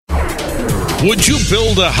Would you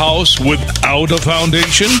build a house without a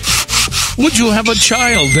foundation? Would you have a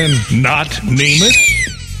child and not name it?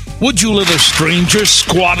 Would you let a stranger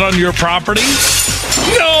squat on your property?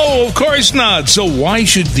 No, of course not. So why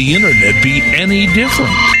should the internet be any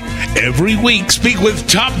different? Every week, speak with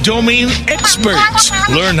top domain experts.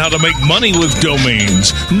 Learn how to make money with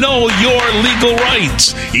domains. Know your legal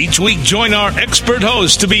rights. Each week, join our expert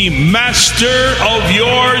host to be master of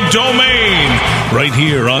your domain. Right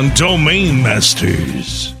here on Domain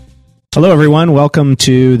Masters. Hello, everyone. Welcome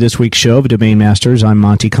to this week's show of Domain Masters. I'm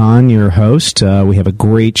Monte, your host. We have a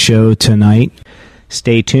great show tonight.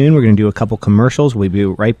 Stay tuned. We're going to do a couple commercials. We'll be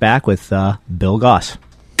right back with Bill Goss.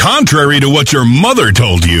 Contrary to what your mother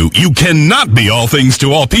told you, you cannot be all things to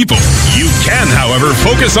all people. You can, however,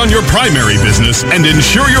 focus on your primary business and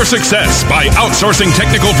ensure your success by outsourcing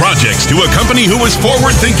technical projects to a company who is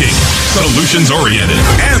forward-thinking, solutions-oriented,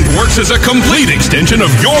 and works as a complete extension of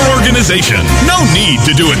your organization. No need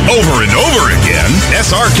to do it over and over again.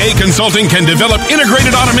 SRK Consulting can develop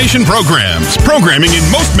integrated automation programs, programming in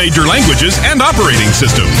most major languages and operating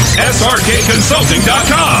systems.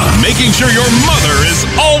 SRKConsulting.com, making sure your mother is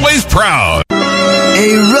always proud.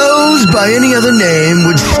 A rose by any other name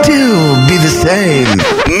would still be the same.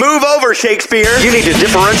 Move over, Shakespeare. You need to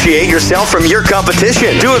differentiate yourself from your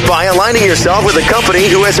competition. Do it by aligning yourself with a company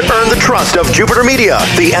who has earned the trust of Jupiter Media,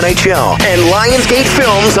 the NHL, and Lionsgate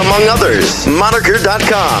Films, among others.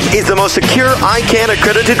 Moniker.com is the most secure ICANN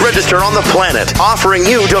accredited register on the planet, offering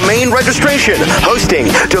you domain registration, hosting,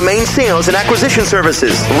 domain sales, and acquisition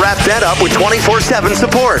services. Wrap that up with 24/7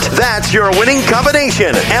 support. That's your winning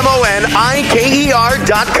combination. MONIKER.com.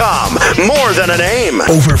 More than a name.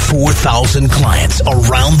 Over 4,000 clients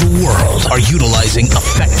around the world are utilizing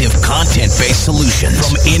effective content-based solutions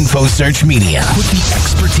from InfoSearch Media with the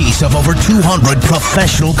expertise of over 200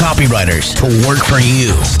 professional copywriters to work for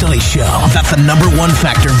you. Studies show that the number one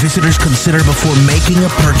factor visitors consider before making a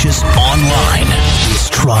purchase online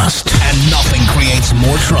is trust. And nothing creates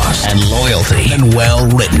more trust and loyalty than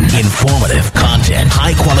well-written, informative content.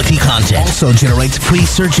 High-quality content also generates free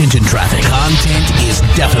search engine traffic. Content is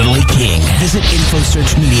definitely king. Visit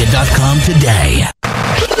InfoSearchMedia.com today.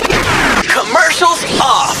 Commercials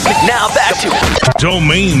off. Now back to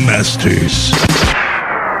Domain Masters.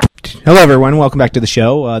 Hello, everyone. Welcome back to the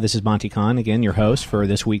show. This is Monte Khan, again, your host for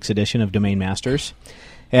this week's edition of Domain Masters.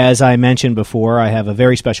 As I mentioned before, I have a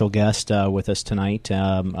very special guest with us tonight,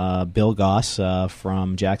 Bill Goss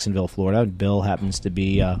from Jacksonville, Florida. Bill happens to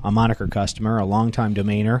be a Moniker customer, a longtime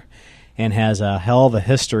domainer, and has a hell of a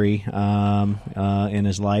history in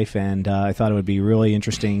his life. And I thought it would be really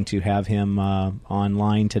interesting to have him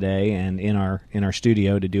online today and in our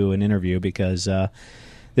studio to do an interview, because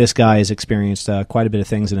this guy has experienced quite a bit of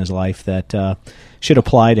things in his life that should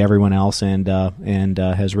apply to everyone else, and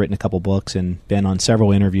has written a couple books and been on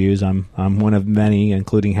several interviews. I'm one of many,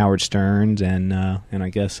 including Howard Stern's and I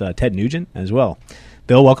guess Ted Nugent as well.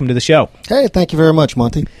 Bill, welcome to the show. Hey, thank you very much,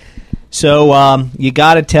 Monty. So you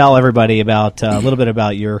got to tell everybody about a little bit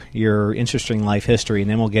about your interesting life history, and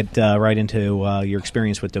then we'll get right into your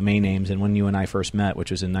experience with domain names and when you and I first met,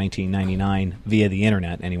 which was in 1999 via the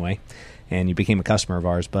internet, anyway. And you became a customer of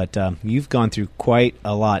ours. But you've gone through quite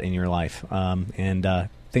a lot in your life, and I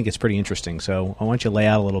think it's pretty interesting. So I want you to lay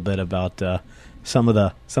out a little bit about some of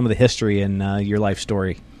the history and your life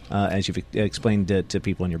story as you've explained it to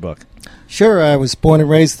people in your book. Sure. I was born and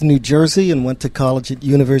raised in New Jersey and went to college at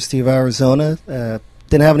University of Arizona.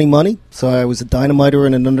 Didn't have any money, so I was a dynamiter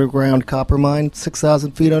in an underground copper mine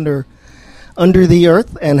 6,000 feet under the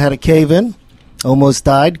earth, and had a cave-in. Almost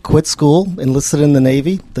died, quit school, enlisted in the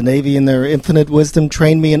Navy. The Navy, in their infinite wisdom,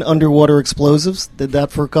 trained me in underwater explosives. Did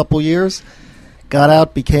that for a couple years. Got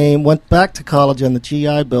out, went back to college on the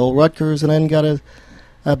GI Bill, Rutgers, and then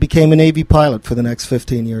became a Navy pilot for the next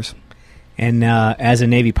 15 years. And as a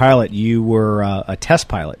Navy pilot, you were a test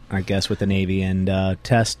pilot, I guess, with the Navy, and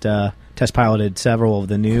test piloted several of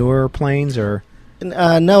the newer planes, or?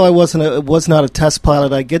 No, I wasn't. Was not a test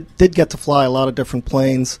pilot. I did get to fly a lot of different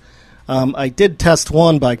planes. I did test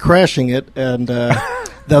one by crashing it, and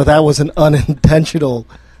though that was an unintentional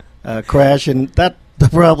crash, and that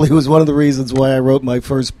probably was one of the reasons why I wrote my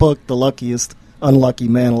first book, The Luckiest Unlucky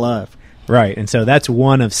Man Alive. Right, and so that's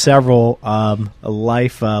one of several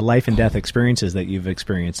life and death experiences that you've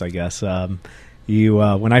experienced, I guess. You,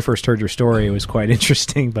 when I first heard your story, it was quite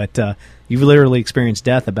interesting, but you've literally experienced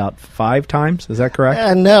death about 5 times. Is that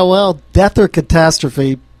correct? No, well, death or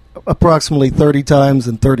catastrophe, approximately 30 times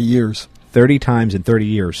in 30 years. 30 times in 30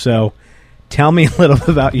 years. So tell me a little bit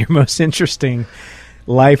about your most interesting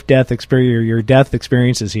life-death experience, your death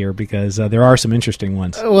experiences here, because there are some interesting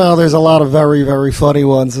ones. Well, there's a lot of very, very funny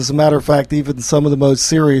ones. As a matter of fact, even some of the most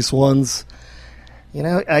serious ones,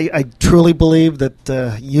 I truly believe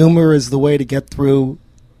that humor is the way to get through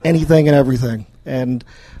anything and everything. And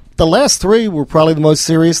the last three were probably the most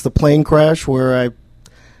serious. The plane crash, where I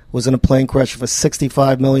was in a plane crash of a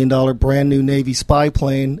 $65 million brand new Navy spy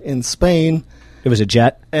plane in Spain. It was a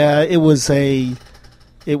jet? It was a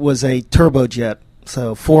turbojet.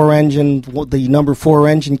 So the number 4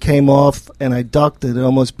 engine came off, and I ducked. It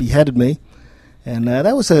almost beheaded me. And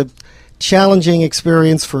that was a challenging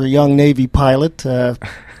experience for a young Navy pilot. I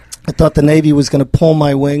thought the Navy was going to pull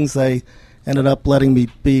my wings. They ended up letting me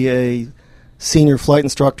be a senior flight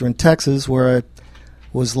instructor in Texas, where I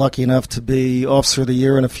was lucky enough to be Officer of the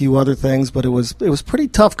Year and a few other things. But it was pretty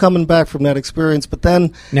tough coming back from that experience. But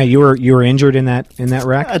then, now you were injured in that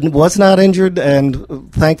wreck? I was not injured,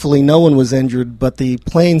 and thankfully no one was injured. But the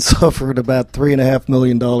plane suffered about $3.5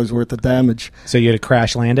 million worth of damage. So you had to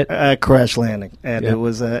crash land it? Crash landing, and it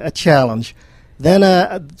was a challenge. Then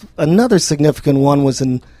another significant one was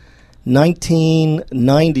in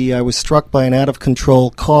 1990. I was struck by an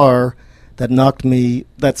out-of-control car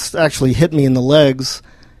that's actually hit me in the legs.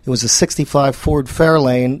 It was a 65 Ford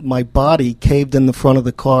Fairlane. My body caved in the front of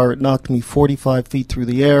the car. It knocked me 45 feet through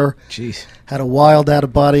the air. Jeez. Had a wild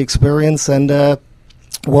out-of-body experience, and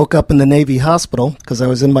woke up in the Navy hospital because I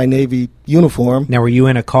was in my Navy uniform. Now, were you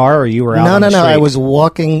in a car, or you were out on the street? No. I was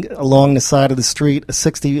walking along the side of the street, a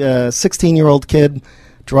 16-year-old kid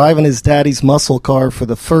driving his daddy's muscle car for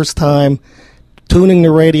the first time, tuning the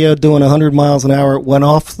radio, doing 100 miles an hour, went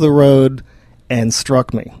off the road and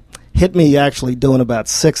struck me. Hit me actually doing about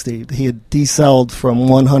 60. He had decelled from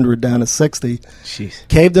 100 down to 60. Jeez.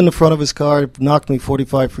 Caved in the front of his car, knocked me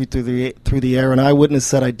 45 feet through the air. An eyewitness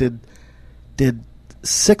said I did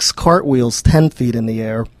 6 cartwheels 10 feet in the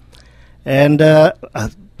air. And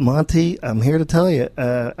Monte, I'm here to tell you,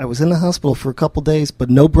 I was in the hospital for a couple days, but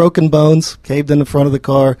no broken bones. Caved in the front of the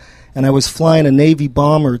car, and I was flying a Navy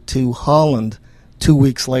bomber to Holland 2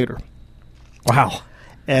 weeks later. Wow.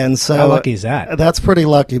 And so, how lucky is that? That's pretty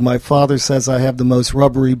lucky. My father says I have the most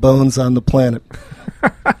rubbery bones on the planet.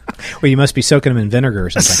 Well, you must be soaking them in vinegar or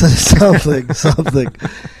something. something.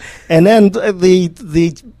 And then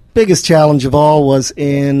the biggest challenge of all was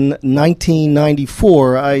in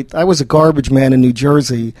 1994. I was a garbage man in New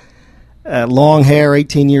Jersey, long hair,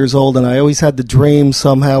 18 years old, and I always had the dream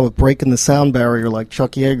somehow of breaking the sound barrier like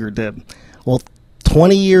Chuck Yeager did. Well,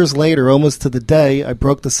 20 years later, almost to the day, I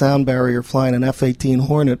broke the sound barrier flying an F-18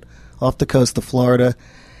 Hornet off the coast of Florida,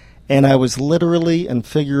 and I was literally and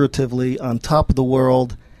figuratively on top of the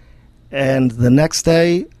world. And the next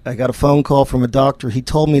day, I got a phone call from a doctor. He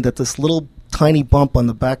told me that this little tiny bump on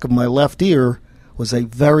the back of my left ear was a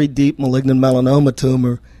very deep malignant melanoma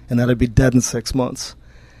tumor, and that I'd be dead in 6 months.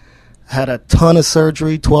 Had a ton of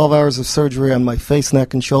surgery, 12 hours of surgery on my face,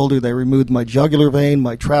 neck, and shoulder. They removed my jugular vein,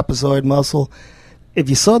 my trapezoid muscle. If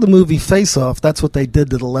you saw the movie Face Off, that's what they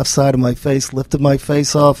did to the left side of my face, lifted my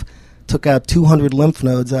face off, took out 200 lymph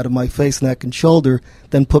nodes out of my face, neck, and shoulder,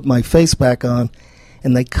 then put my face back on,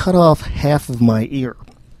 and they cut off half of my ear.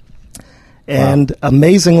 And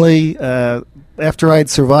amazingly, after I had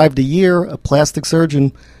survived a year, a plastic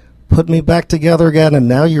surgeon put me back together again, and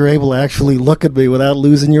now you're able to actually look at me without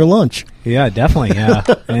losing your lunch. Yeah, definitely. Yeah,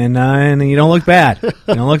 and you don't look bad.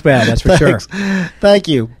 You don't look bad. That's for sure. Thank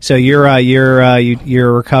you. So you're a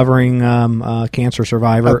recovering cancer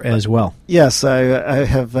survivor as well. Yes, I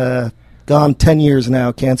have gone 10 years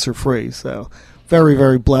now cancer free. So very,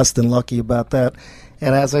 very blessed and lucky about that.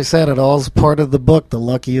 And as I said, it all is part of the book, The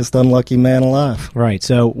Luckiest Unlucky Man Alive. Right.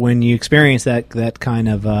 So when you experience that kind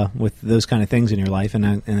of with those kind of things in your life,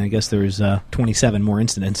 and I guess there's 27 more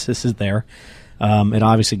incidents. This is there. It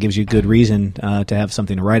obviously gives you good reason to have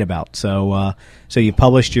something to write about. So you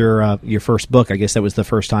published your first book. I guess that was the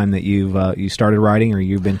first time that you started writing, or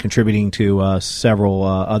you've been contributing to several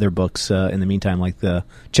other books in the meantime, like the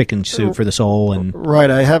Chicken Soup for the Soul. And right,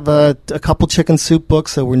 I have a couple chicken soup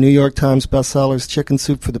books that were New York Times bestsellers: Chicken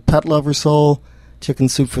Soup for the Pet Lover Soul, Chicken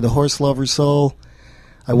Soup for the Horse Lover Soul.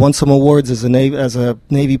 I won some awards as a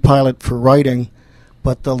Navy pilot for writing.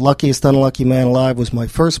 But The Luckiest Unlucky Man Alive was my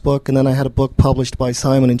first book, and then I had a book published by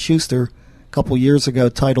Simon & Schuster a couple years ago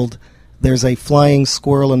titled There's a Flying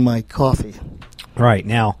Squirrel in My Coffee. Right.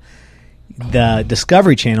 Now, the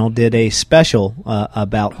Discovery Channel did a special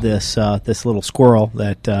about this little squirrel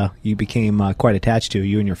that you became quite attached to,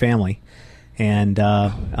 you and your family. And,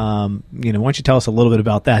 why don't you tell us a little bit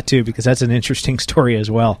about that, too, because that's an interesting story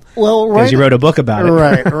as well. Well, right. Because you wrote a book about it.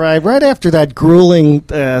 Right. Right after that grueling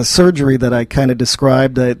surgery that I kind of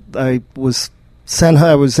described, I was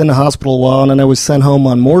I was in the hospital a while, and then I was sent home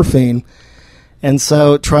on morphine. And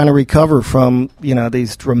so trying to recover from,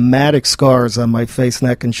 these dramatic scars on my face,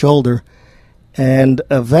 neck, and shoulder. And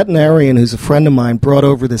a veterinarian who's a friend of mine brought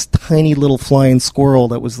over this tiny little flying squirrel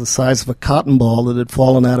that was the size of a cotton ball that had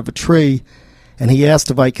fallen out of a tree. And he asked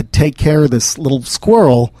if I could take care of this little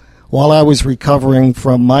squirrel while I was recovering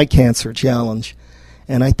from my cancer challenge.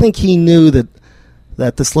 And I think he knew that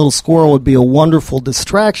this little squirrel would be a wonderful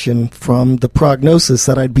distraction from the prognosis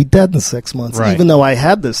that I'd be dead in 6 months, right. even though I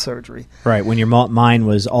had this surgery. Right, when your mind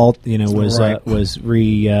was I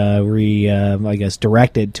guess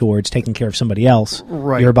directed towards taking care of somebody else.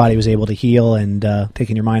 Right. Your body was able to heal and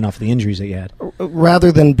taking your mind off the injuries that you had.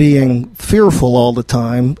 Rather than being fearful all the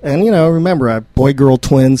time, and remember, I have boy-girl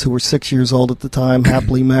twins who were 6 years old at the time,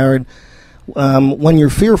 happily married. When you're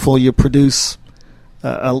fearful, you produce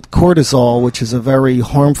cortisol, which is a very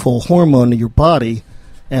harmful hormone to your body.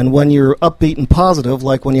 And when you're upbeat and positive,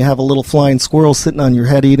 like when you have a little flying squirrel sitting on your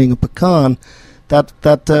head eating a pecan, that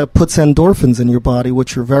puts endorphins in your body,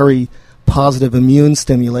 which are very positive immune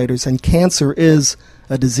stimulators. And cancer is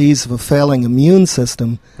a disease of a failing immune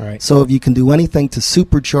system. Right. So if you can do anything to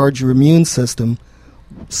supercharge your immune system,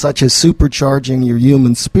 such as supercharging your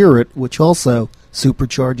human spirit, which also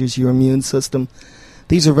supercharges your immune system,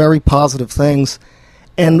 these are very positive things.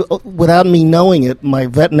 And without me knowing it, my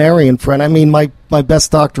veterinarian friend, my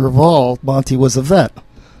best doctor of all, Monte, was a vet.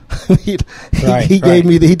 He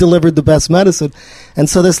delivered the best medicine. And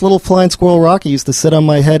so this little flying squirrel, Rocky, used to sit on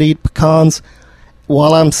my head, eat pecans,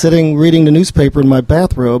 while I'm sitting reading the newspaper in my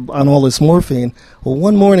bathrobe on all this morphine. Well,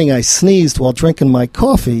 one morning I sneezed while drinking my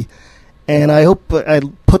coffee, and I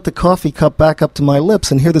put the coffee cup back up to my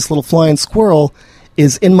lips, and here this little flying squirrel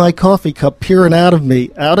is in my coffee cup, peering out at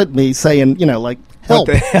me, saying, help.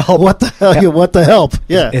 What the hell? What the hell? Yeah. What the help?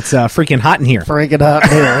 Yeah. It's freaking hot in here. Freaking hot in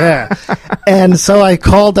here, yeah. And so I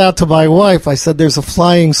called out to my wife. I said, there's a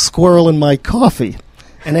flying squirrel in my coffee.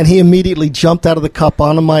 And then he immediately jumped out of the cup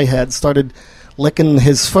onto my head, started licking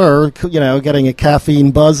his fur, getting a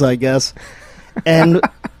caffeine buzz, I guess. And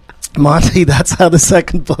Monte, that's how the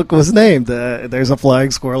second book was named. There's a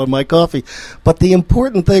flying squirrel in my coffee. But the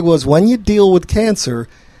important thing was, when you deal with cancer,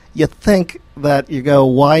 you think that you go,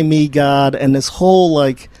 why me, God, and this whole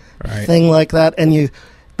thing like that, and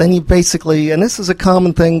then you basically, and this is a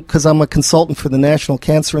common thing because I'm a consultant for the National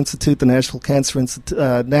Cancer Institute, the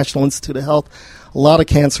National Institute of Health, a lot of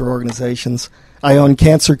cancer organizations. I own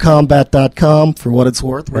cancercombat.com for what it's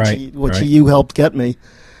worth, which you helped get me,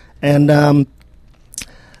 and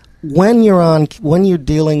when you're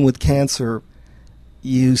dealing with cancer,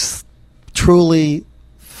 you truly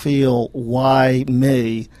feel, why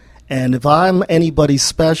me? And if I'm anybody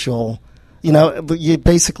special, you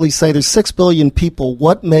basically say there's 6 billion people.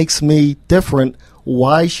 What makes me different?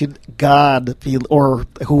 Why should God be, or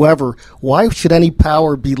whoever, why should any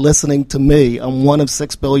power be listening to me? I'm one of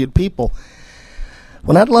 6 billion people.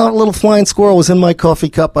 When that little flying squirrel was in my coffee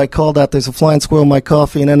cup, I called out, there's a flying squirrel in my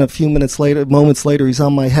coffee, and then a few moments later, he's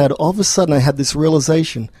on my head. All of a sudden, I had this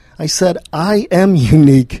realization. I said, I am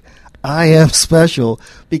unique. I am special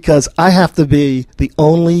because I have to be the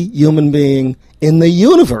only human being in the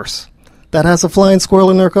universe that has a flying squirrel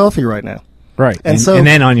in their coffee right now. Right. And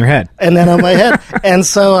then on your head. And then on my head. And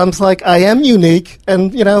so I'm like, I am unique.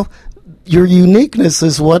 And, your uniqueness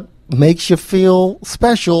is what makes you feel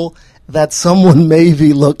special, that someone may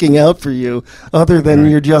be looking out for you other than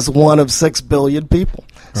you're just one of 6 billion people.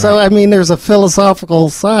 So, there's a philosophical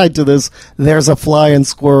side to this. There's a flying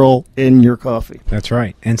squirrel in your coffee. That's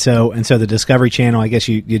right. And so the Discovery Channel, I guess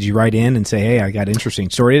did you write in and say, hey, I got an interesting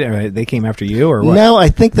story? They came after you or what? No, I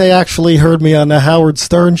think they actually heard me on the Howard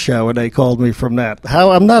Stern show, and they called me from that.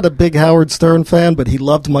 I'm not a big Howard Stern fan, but he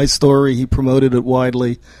loved my story. He promoted it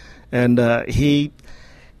widely. And he's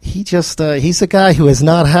a guy who has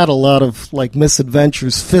not had a lot of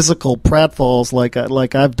misadventures, physical pratfalls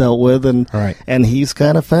like I've dealt with, and he's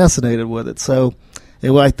kind of fascinated with it. So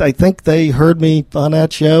I think they heard me on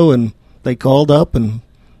that show, and they called up and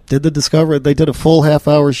did the Discovery. They did a full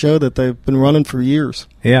half-hour show that they've been running for years.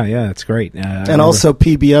 Yeah, that's great. And also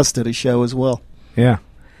PBS did a show as well. Yeah.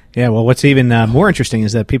 Yeah, well, what's even more interesting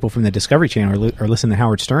is that people from the Discovery Channel are listening to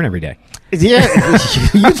Howard Stern every day. Yeah,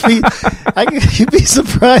 you'd be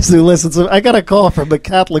surprised who listens. I got a call from a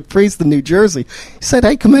Catholic priest in New Jersey. He said,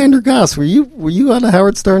 "Hey, Commander Goss, were you on the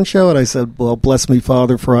Howard Stern show?" And I said, "Well, bless me,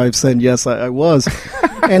 Father, for I've sinned." Yes, I was.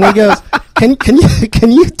 And he goes,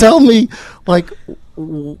 "Can you tell me,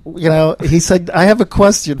 He said, "I have a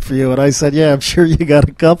question for you," and I said, "Yeah, I'm sure you got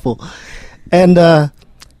a couple." And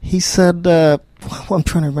he said, I'm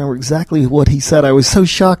trying to remember exactly what he said. I was so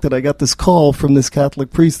shocked that I got this call from this Catholic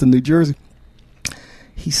priest in New Jersey.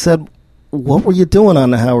 he said, "What were you doing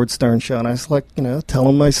on the Howard Stern show?" And I was like,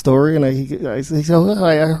 telling my story, and he said, "Oh,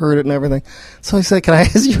 I heard it and everything." So I said, "Can I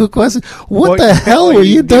ask you a question? What the hell were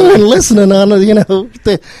you doing listening on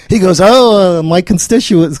he goes, "Oh, my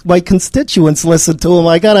constituents listen to him.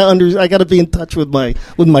 I gotta be in touch with my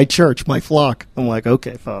church, my flock." I'm like,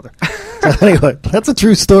 "Okay, Father." So anyway, that's a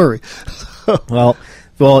true story. Well,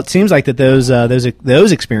 it seems like that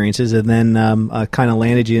those experiences and then kind of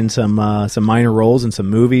landed you in some minor roles in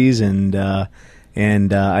some movies and I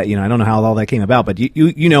don't know how all that came about, but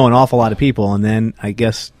you know an awful lot of people, and then I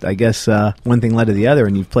guess one thing led to the other,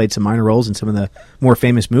 and you've played some minor roles in some of the more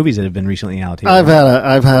famous movies that have been recently out here.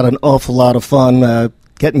 I've had an awful lot of fun.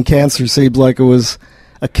 Getting cancer seemed like it was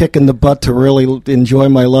a kick in the butt to really enjoy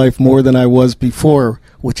my life more than I was before,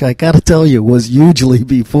 which I got to tell you was hugely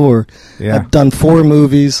before. Yeah. I've done 4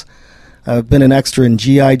 movies. I've been an extra in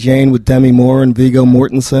G.I. Jane with Demi Moore and Viggo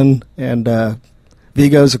Mortensen, and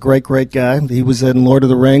Viggo's a great, great guy. He was in Lord of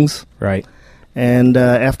the Rings. Right. And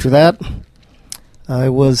after that, I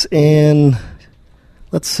was in,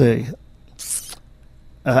 let's see,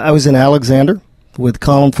 I was in Alexander with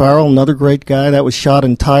Colin Farrell, another great guy. That was shot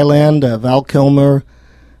in Thailand. Val Kilmer,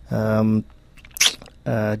 John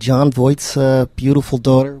Voight's beautiful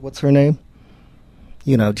daughter. What's her name?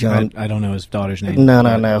 John. I don't know his daughter's name.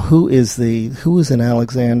 No. Who is in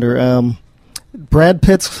Alexander? Brad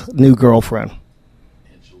Pitt's new girlfriend.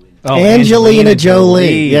 Oh, Angelina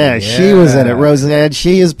Jolie. Yeah, she was in it. Roseanne,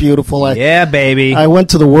 she is beautiful. Yeah, baby. I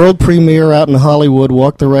went to the world premiere out in Hollywood,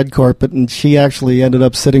 walked the red carpet, and she actually ended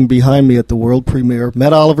up sitting behind me at the world premiere.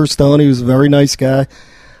 Met Oliver Stone. He was a very nice guy.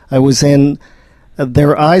 I was in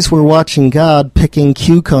Their Eyes Were Watching God, Picking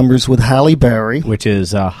Cucumbers with Halle Berry. Which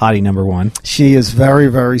is hottie number 1. She is very,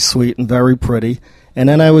 very sweet and very pretty. And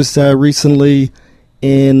then I was recently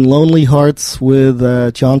in Lonely Hearts with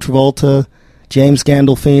John Travolta, James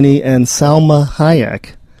Gandolfini, and Salma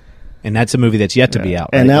Hayek. And that's a movie that's yet to be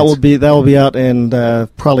out. And that will be out in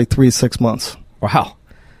probably 3 to 6 months. Wow.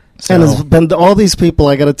 So, and it's been all these people,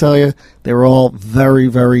 I got to tell you, they're all very,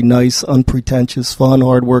 very nice, unpretentious, fun,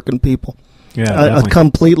 hardworking people. Yeah,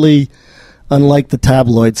 completely unlike the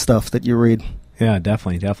tabloid stuff that you read. Yeah,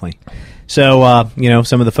 definitely. So,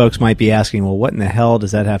 some of the folks might be asking, well, what in the hell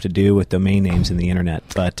does that have to do with domain names in the internet?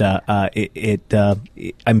 But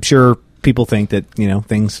I'm sure people think that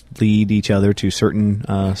things lead each other to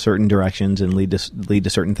certain directions and lead to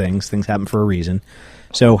certain things. Things happen for a reason.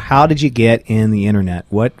 So, how did you get in the internet?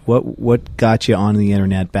 What got you on the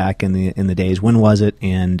internet back in the days? When was it?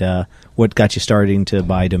 And what got you starting to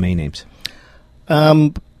buy domain names? I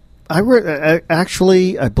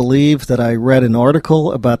believe that I read an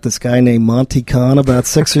article about this guy named Monte about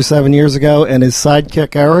 6 or 7 years ago, and his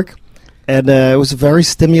sidekick Eric, and it was a very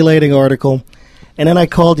stimulating article. And then I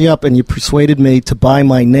called you up, and you persuaded me to buy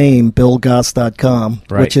my name, BillGoss.com,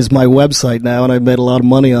 right, which is my website now, and I've made a lot of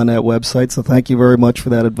money on that website. So thank you very much for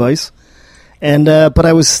that advice. And but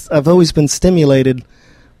I've always been stimulated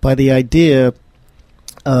by the idea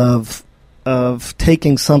of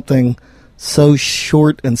taking something so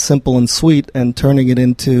short and simple and sweet and turning it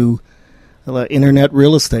into internet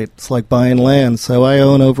real estate. It's like buying land. So I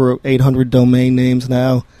own over 800 domain names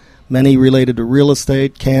now, many related to real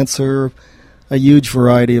estate, cancer, a huge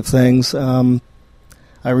variety of things. I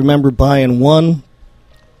remember buying one,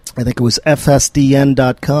 I think it was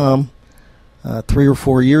FSDN.com, 3 or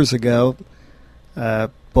 4 years ago.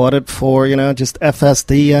 Bought it for, just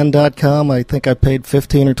FSDN.com. I think I paid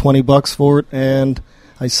 $15 or $20 for it, and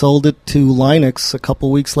I sold it to Linux a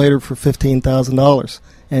couple weeks later for $15,000.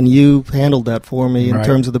 And you handled that for me in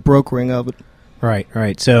terms of the brokering of it.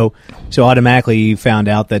 Right. So automatically you found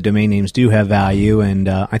out that domain names do have value, and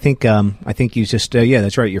I think you just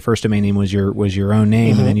that's right. Your first domain name was your own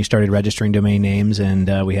name, and then you started registering domain names,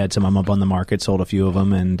 and we had some of them up on the market, sold a few of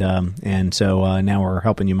them, and so now we're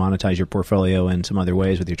helping you monetize your portfolio in some other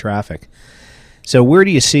ways with your traffic. So where do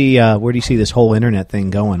you see this whole internet thing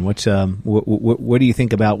going? What do you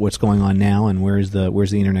think about what's going on now, and where's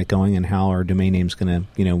the internet going, and how are domain names going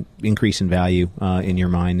to increase in value in your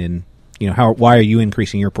mind, and why are you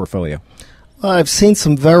increasing your portfolio? I've seen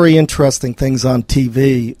some very interesting things on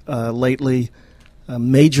TV lately.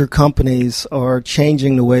 Major companies are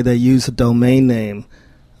changing the way they use a domain name.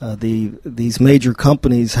 These major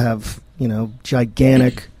companies have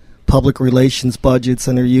gigantic public relations budgets,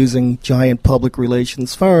 and are using giant public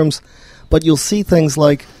relations firms. But you'll see things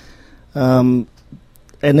like, and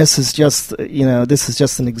this is just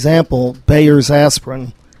an example, Bayer's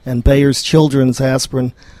aspirin and Bayer's children's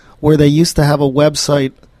aspirin, where they used to have a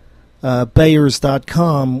website,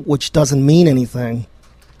 Bayers.com, which doesn't mean anything.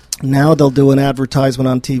 Now they'll do an advertisement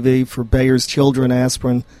on TV for Bayer's Children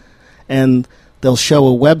aspirin, and they'll show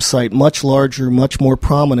a website much larger, much more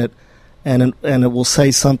prominent, and it will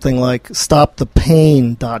say something like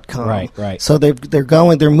stopthepain.com. Right. So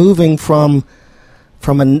they're moving from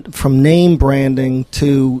name branding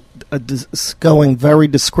to going very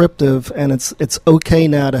descriptive, and it's okay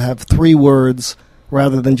now to have 3 words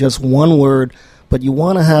rather than just 1 word, but you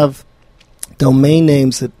want to have domain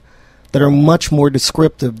names that are much more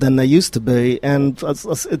descriptive than they used to be. And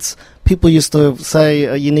it's people used to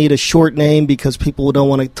say you need a short name because people don't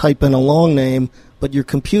want to type in a long name, but your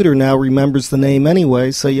computer now remembers the name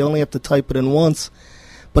anyway, so you only have to type it in once.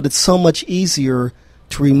 But it's so much easier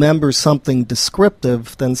to remember something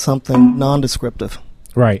descriptive than something non-descriptive.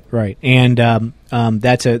 Right. And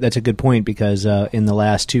that's a good point, because in the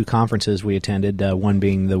last 2 conferences we attended, one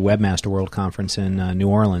being the Webmaster World Conference in New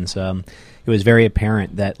Orleans, it was very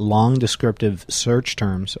apparent that long descriptive search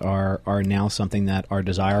terms are now something that are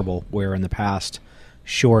desirable, where in the past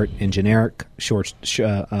short and generic search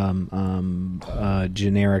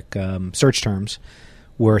terms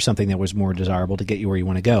were something that was more desirable to get you where you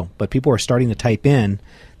want to go. But people are starting to type in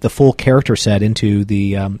the full character set into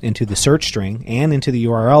the search string and into the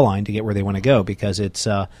URL line to get where they want to go, because it's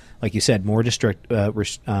like you said, more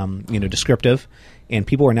descriptive, and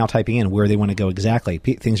people are now typing in where they want to go exactly.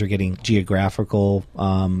 Things are getting geographical,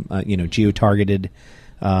 geo-targeted,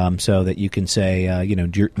 so that you can say,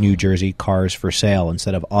 New Jersey cars for sale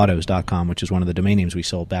instead of autos.com, which is one of the domain names we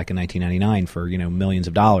sold back in 1999 for millions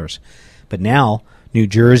of dollars. But now New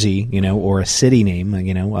Jersey, or a city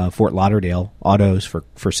name, Fort Lauderdale autos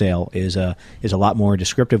for sale is a lot more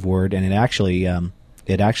descriptive word, and it actually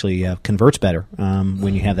converts better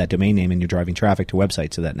when you have that domain name and you're driving traffic to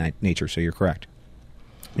websites of that nature. So you're correct.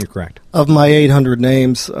 Of my 800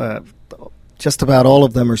 names, just about all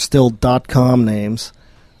of them are still .com names.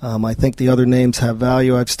 I think the other names have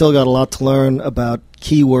value. I've still got a lot to learn about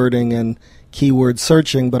keywording and keyword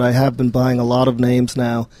searching, but I have been buying a lot of names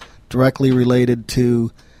now directly related to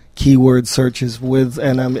keyword searches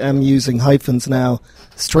and I'm using hyphens now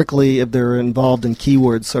strictly if they're involved in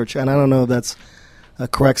keyword search. And I don't know if that's a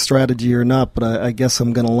correct strategy or not, but I guess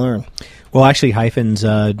I'm going to learn. Well, actually, hyphens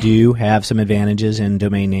do have some advantages in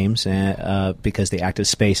domain names because they act as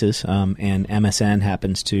spaces, and MSN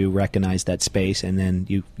happens to recognize that space, and then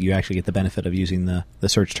you actually get the benefit of using the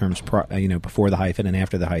search terms before the hyphen and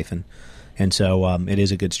after the hyphen. And so it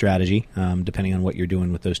is a good strategy, depending on what you're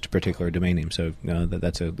doing with those particular domain names. So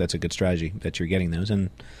that's a good strategy that you're getting those. And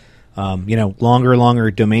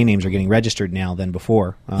longer domain names are getting registered now than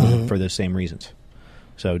before for those same reasons.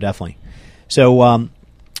 So definitely. So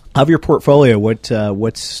of your portfolio,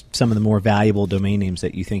 what's some of the more valuable domain names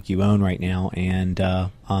that you think you own right now? And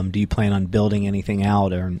do you plan on building anything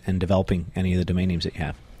out and developing any of the domain names that you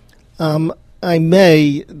have? I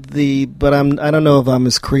may, but I don't know if I'm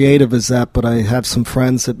as creative as that, but I have some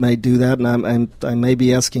friends that may do that, and I may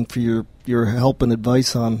be asking for your help and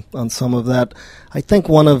advice on some of that. I think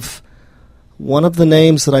one of the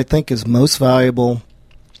names that I think is most valuable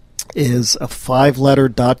is a 5-letter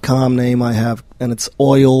 .com name I have, and it's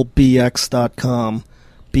oilbx.com.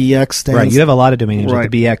 BX stands... Right, you have a lot of domain names right.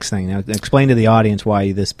 Like the BX thing. Now, explain to the audience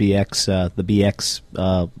why this BX, the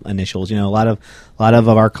BX initials. A lot of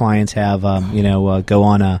our clients have, go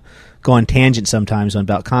on tangent sometimes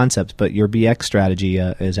about concepts, but your BX strategy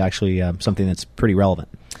is actually something that's pretty relevant.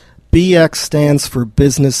 BX stands for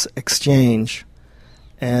Business Exchange,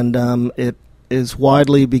 and it is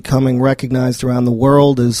widely becoming recognized around the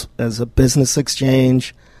world as a business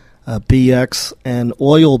exchange. BX and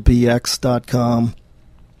oilbx.com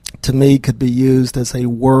to me could be used as a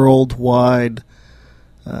worldwide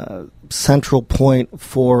central point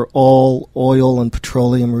for all oil and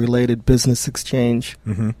petroleum related business exchange.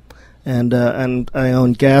 Mm-hmm. And I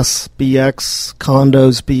own Gas BX,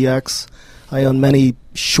 Condos BX. I own many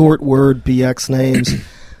short word BX names.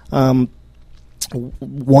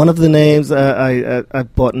 One of the names,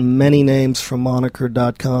 I've bought many names from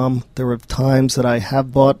moniker.com. There are times that I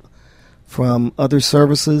have bought from other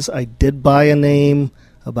services. I did buy a name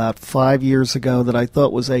about 5 years ago that I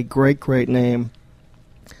thought was a great name.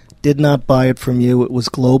 Did not buy it from you. It was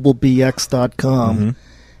globalbx.com. Mm-hmm.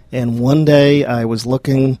 And one day I was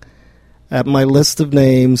looking at my list of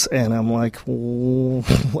names, and I'm like, no,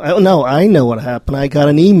 I know what happened. I got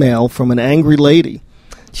an email from an angry lady.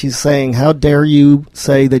 She's saying, how dare you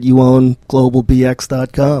say that you own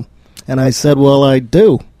globalbx.com? And I said, well, I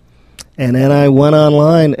do. And then I went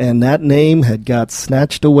online, and that name had got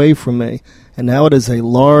snatched away from me. And now it is a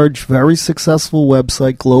large, very successful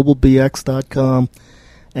website, globalbx.com.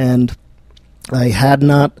 And I had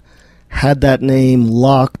not had that name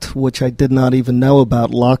locked, which I did not even know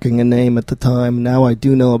about locking a name at the time. Now I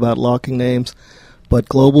do know about locking names. But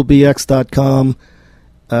globalbx.com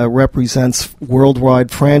represents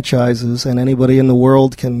worldwide franchises, and anybody in the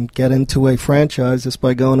world can get into a franchise just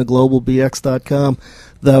by going to globalbx.com.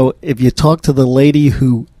 Though, if you talk to the lady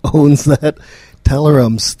who owns that, tell her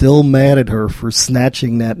I'm still mad at her for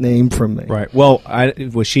snatching that name from me. Right. Well,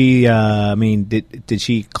 was she? Did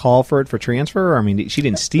she call for it for transfer? Or, I mean, she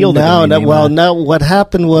didn't steal the domain name. Well, no. What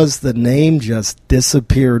happened was the name just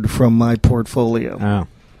disappeared from my portfolio. Oh.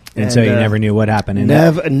 And so you never knew what happened. And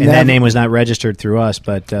that name was not registered through us,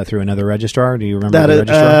 but through another registrar? Do you remember the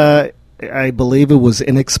registrar? I believe it was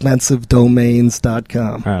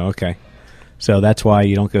inexpensivedomains.com. Oh, okay. So that's why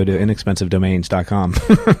you don't go to inexpensivedomains.com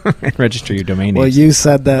and register your domain names. Well, you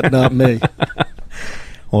said that, not me.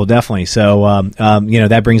 Well, definitely. So,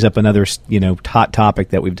 that brings up another, hot topic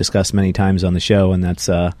that we've discussed many times on the show, and that's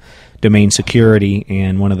domain security,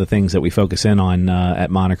 and one of the things that we focus in on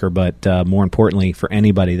at Moniker. But more importantly, for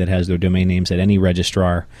anybody that has their domain names at any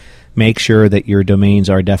registrar, make sure that your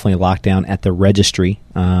domains are definitely locked down at the registry.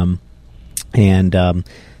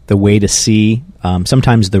 The way to see,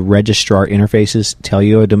 sometimes the registrar interfaces tell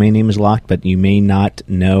you a domain name is locked, but you may not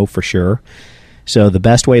know for sure. So the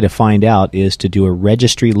best way to find out is to do a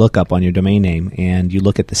registry lookup on your domain name, and you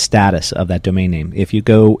look at the status of that domain name. If you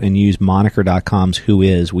go and use Moniker.com's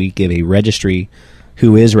Whois, we give a registry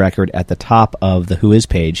Whois record at the top of the Whois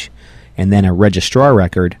page, and then a registrar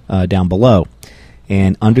record down below.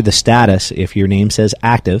 And under the status, if your name says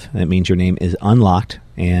active, that means your name is unlocked,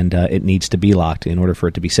 and it needs to be locked in order for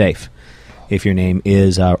it to be safe. If your name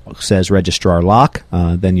says registrar lock,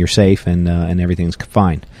 then you're safe and everything's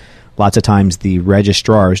fine. Lots of times the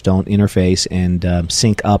registrars don't interface and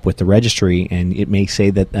sync up with the registry, and it may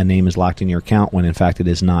say that a name is locked in your account when in fact it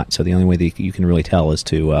is not. So the only way that you can really tell is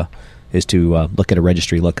to look at a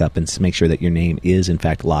registry lookup and make sure that your name is in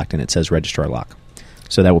fact locked and it says registrar lock.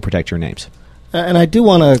 So that will protect your names. And I do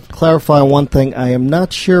want to clarify one thing. I am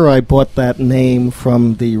not sure I bought that name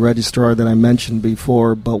from the registrar that I mentioned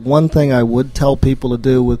before, but one thing I would tell people to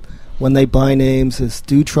do when they buy names is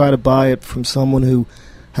do try to buy it from someone who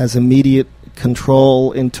has immediate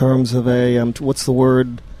control in terms of a what's the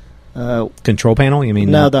word? Control panel? You mean?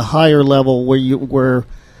 No, the higher level where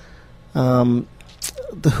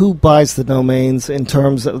who buys the domains in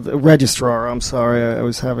terms of the registrar. I'm sorry, I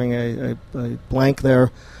was having a blank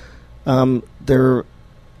there. To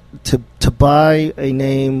buy a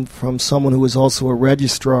name from someone who is also a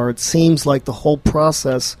registrar, it seems like the whole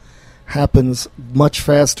process happens much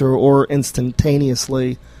faster or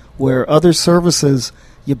instantaneously, where other services,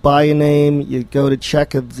 you buy a name, you go to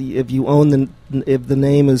check if the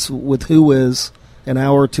name is with Whois an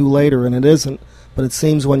hour or two later, and it isn't. But it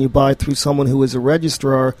seems when you buy through someone who is a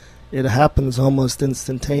registrar, it happens almost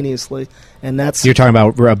instantaneously, and that's... You're talking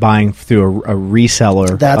about buying through a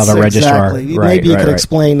reseller of a registrar. Exactly. Maybe you could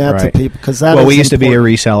explain that to people, because that we used to be a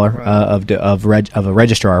reseller of a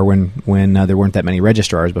registrar when there weren't that many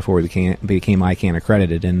registrars before we became ICANN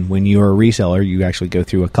accredited. And when you're a reseller, you actually go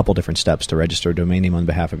through a couple different steps to register a domain name on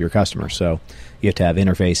behalf of your customer. So you have to have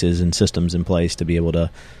interfaces and systems in place to be able to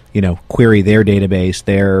query their database,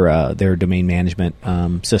 their domain management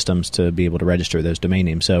systems to be able to register those domain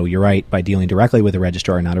names. So you're right, by dealing directly with a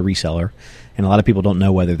registrar, not a reseller. And a lot of people don't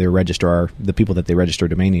know whether the people that they register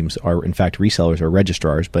domain names are in fact resellers or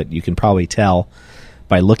registrars, but you can probably tell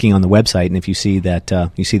by looking on the website, and if you see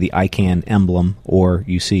that you see the ICANN emblem or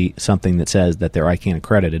you see something that says that they're ICANN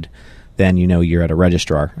accredited, then you know you're at a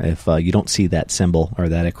registrar. If you don't see that symbol or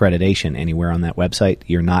that accreditation anywhere on that website,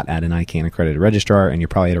 you're not at an ICANN accredited registrar, and you're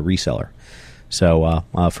probably at a reseller. So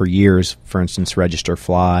for years, for instance, Register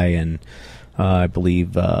Fly and I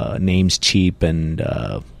believe Names Cheap and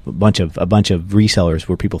a bunch of resellers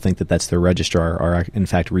where people think that that's their registrar are in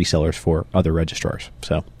fact resellers for other registrars.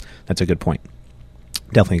 So that's a good point.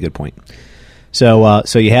 Definitely a good point. So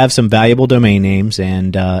you have some valuable domain names,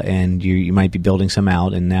 and you might be building some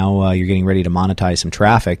out, and now you're getting ready to monetize some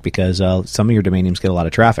traffic because some of your domain names get a lot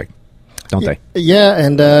of traffic, don't they? Yeah,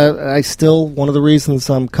 and one of the reasons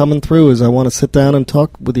I'm coming through is I want to sit down and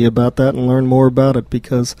talk with you about that and learn more about it,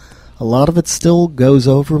 because a lot of it still goes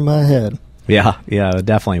over my head. Yeah,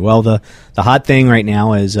 definitely. Well, the hot thing right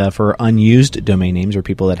now is for unused domain names, or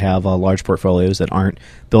people that have large portfolios that aren't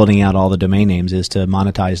building out all the domain names, is to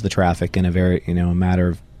monetize the traffic in a matter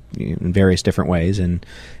of in various different ways. And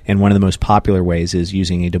one of the most popular ways is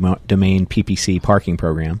using a domain PPC parking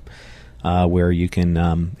program, where you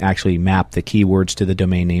can actually map the keywords to the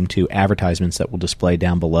domain name to advertisements that will display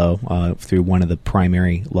down below through one of the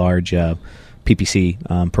primary large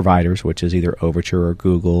PPC providers, which is either Overture or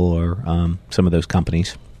Google or some of those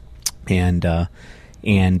companies. And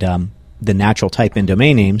the natural type-in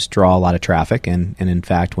domain names draw a lot of traffic, and in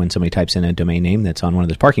fact, when somebody types in a domain name that's on one of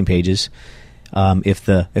those parking pages,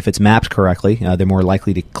 if it's mapped correctly, they're more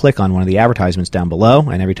likely to click on one of the advertisements down below,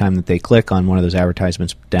 and every time that they click on one of those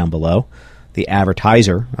advertisements down below, the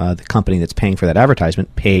advertiser, the company that's paying for that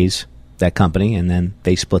advertisement, pays that company, and then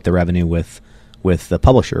they split the revenue with the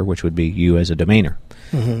publisher, which would be you as a domainer.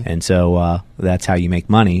 Mm-hmm. And so that's how you make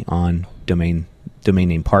money on domain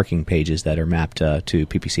name parking pages that are mapped to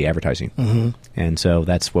PPC advertising. Mm-hmm. And so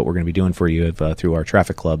that's what we're going to be doing for you through our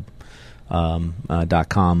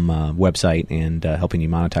TrafficClub.com website, and helping you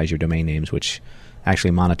monetize your domain names, which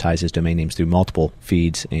actually monetizes domain names through multiple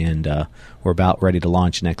feeds. And we're about ready to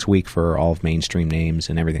launch next week for all of mainstream names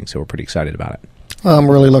and everything, so we're pretty excited about it.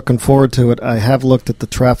 I'm really looking forward to it. I have looked at the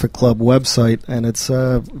Traffic Club website, and it's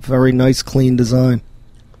a very nice, clean design.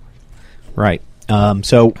 Right.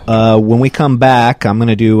 So when we come back, I'm going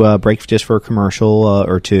to do a break just for a commercial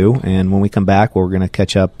or two, and when we come back, we're going to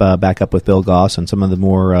catch up back up with Bill Goss on some of the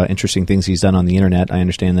more interesting things he's done on the internet. I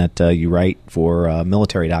understand that you write for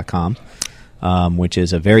military.com, which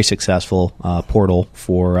is a very successful portal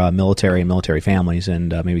for military and military families, and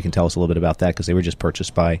maybe you can tell us a little bit about that, because they were just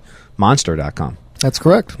purchased by Monster.com. That's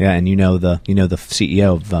correct. Yeah, and you know the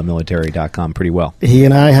CEO of military.com pretty well. He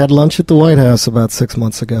and I had lunch at the White House about 6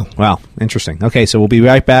 months ago. Wow, interesting. Okay, so we'll be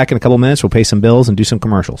right back in a couple minutes. We'll pay some bills and do some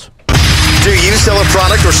commercials. Do you sell a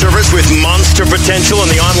product or service with monster potential in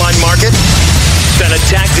the online market? Then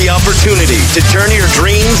attack the opportunity to turn your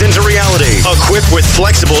dreams into reality. Equipped with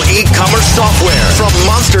flexible e-commerce software from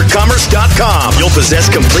monstercommerce.com, you'll possess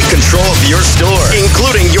complete control of your store,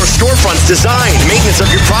 including your storefront's design, maintenance of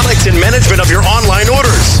your products, and management of your online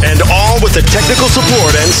orders. And all with the technical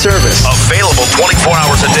support and service. Available 24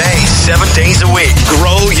 hours a day, 7 days a week.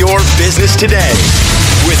 Grow your business today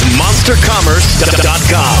with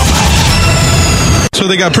monstercommerce.com. So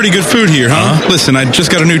they got pretty good food here, huh? Listen, I just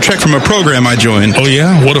got a new check from a program I joined. Oh,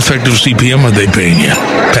 yeah? What effective CPM are they paying you?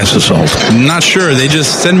 Pass the salt. Not sure. They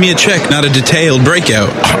just send me a check, not a detailed breakout.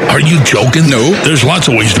 Are you joking? No. There's lots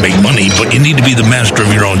of ways to make money, but you need to be the master of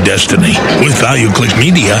your own destiny. With ValueClick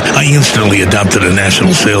Media, I instantly adopted a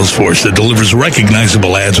national sales force that delivers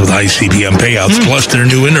recognizable ads with high CPM payouts. Plus, their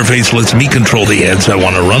new interface lets me control the ads I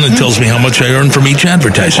want to run and tells me how much I earn from each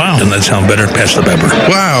advertisement. Wow. Doesn't that sound better? Pass the pepper.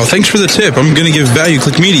 Wow, thanks for the tip. I'm going to give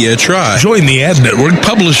ValueClick Media a try. Join the ad network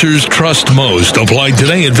publishers trust most. Apply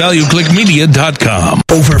today at valueclickmedia.com.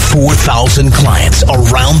 Over 4,000 clients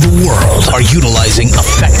around the world are utilizing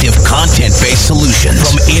effective content-based solutions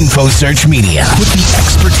from InfoSearch Media with the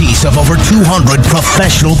expertise of over 200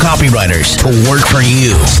 professional copywriters to work for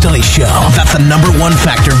you. Studies show that the number one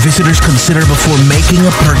factor visitors consider before making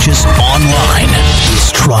a purchase online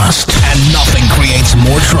is trust. And nothing creates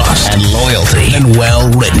more trust and loyalty than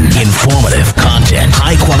well-written, informative content.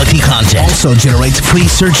 High-quality content also generates free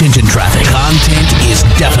search engine traffic. Content is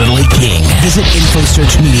definitely king. Visit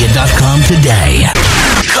InfoSearchMedia.com today.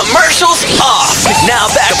 Commercials off. Now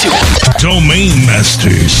back to Domain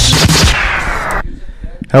Masters.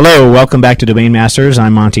 Hello, welcome back to Domain Masters.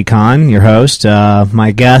 I'm Monte Khan, your host.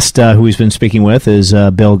 My guest, who we've been speaking with, is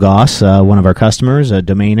Bill Goss, one of our customers, a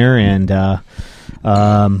domainer, and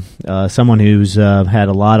someone who's had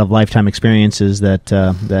a lot of lifetime experiences that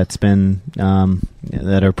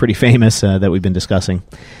are pretty famous that we've been discussing.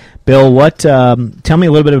 Bill, tell me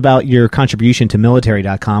a little bit about your contribution to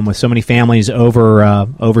military.com with so many families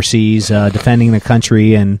overseas defending the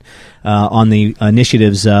country, and on the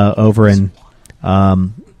initiatives over in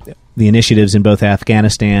the initiatives in both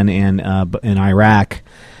Afghanistan and in Iraq.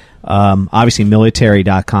 Obviously,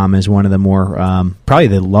 military.com is one of the more, probably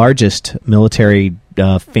the largest military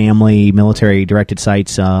directed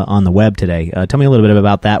sites on the web today. Tell me a little bit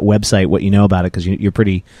about that website, what you know about it, because you're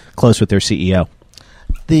pretty close with their CEO.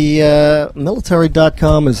 The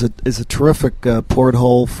military.com is a terrific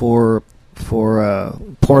portal for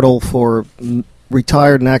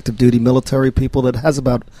retired and active duty military people that has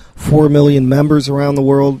about 4 million members around the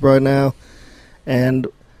world right now. And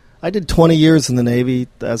I did 20 years in the Navy,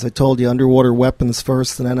 as I told you, underwater weapons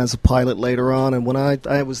first, and then as a pilot later on. And when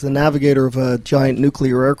I was the navigator of a giant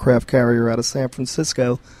nuclear aircraft carrier out of San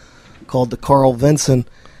Francisco called the Carl Vinson.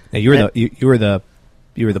 Now, you were the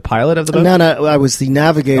pilot of the boat? No, I was the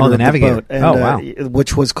navigator of the boat. And,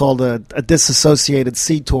 which was called a disassociated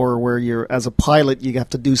sea tour, where as a pilot, you have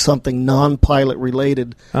to do something non-pilot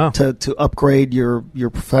related to upgrade your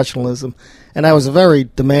professionalism. And that was a very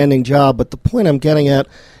demanding job, but the point I'm getting at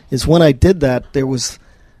is when I did that, there was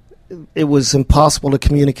it was impossible to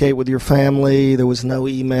communicate with your family. There was no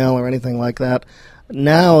email or anything like that.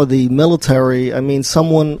 Now the military,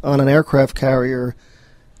 someone on an aircraft carrier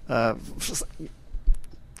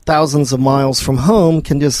thousands of miles from home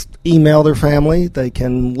can just email their family. They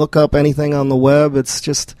can look up anything on the web.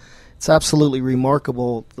 It's absolutely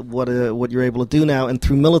remarkable what you're able to do now. And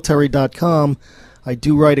through military.com, I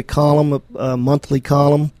do write a column, a monthly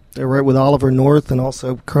column. I write with Oliver North and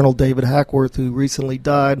also Colonel David Hackworth, who recently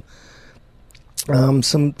died.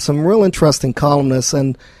 Some real interesting columnists,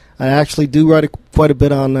 and I actually do write quite a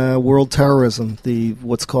bit on world terrorism,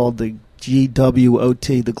 what's called the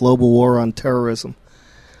GWOT, the Global War on Terrorism.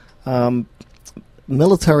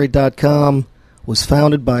 Military.com was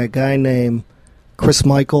founded by a guy named Chris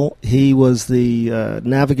Michael. He was the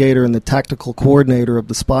navigator and the tactical coordinator of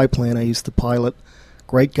the spy plane I used to pilot.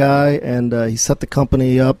 Great guy, and he set the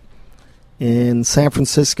company up in San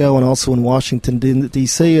Francisco and also in Washington,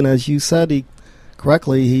 D.C., and as you said, he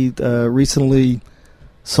recently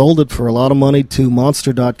sold it for a lot of money to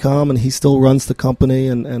Monster.com, and he still runs the company,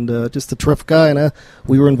 and just a terrific guy. And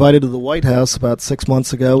we were invited to the White House about 6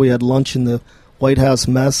 months ago. We had lunch in the White House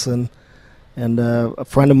mess, and a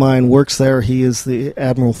friend of mine works there. He is the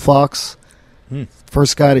Admiral Fox,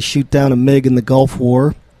 first guy to shoot down a MiG in the Gulf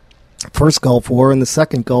War. First Gulf War. In the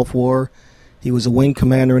second Gulf War, he was a wing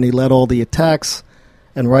commander, and he led all the attacks.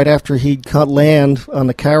 And right after he'd cut land on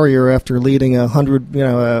the carrier after leading a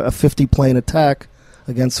 50-plane attack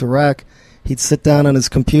against Iraq, he'd sit down on his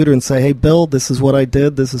computer and say, "Hey, Bill, this is what I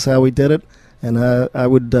did. This is how we did it." And I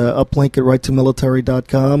would uplink it right to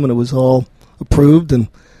military.com, and it was all approved. And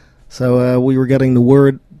so we were getting the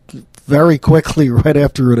word very quickly right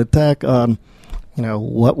after an attack on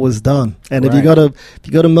what was done. And if you go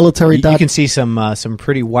to military, you can see some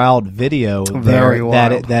pretty wild video very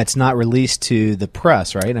wild. That's not released to the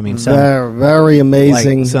press, right? Some very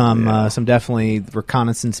amazing. Like some definitely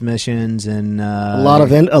reconnaissance missions and a lot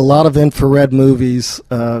of infrared movies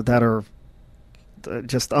that are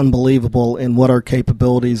just unbelievable in what our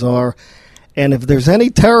capabilities are. And if there's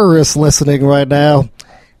any terrorists listening right now,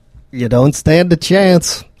 you don't stand a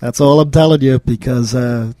chance. That's all I'm telling you, because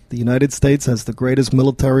the United States has the greatest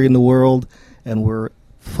military in the world, and we're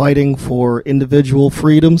fighting for individual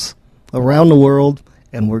freedoms around the world,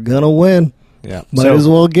 and we're going to win. Yeah. Might as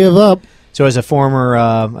well give up. So as a former,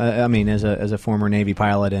 as a former Navy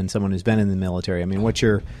pilot and someone who's been in the military, what's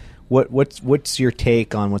your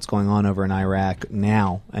take on what's going on over in Iraq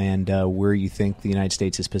now, and where you think the United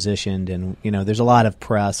States is positioned? And there's a lot of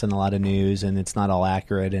press and a lot of news, and it's not all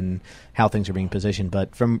accurate and how things are being positioned.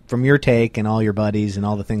 But from your take and all your buddies and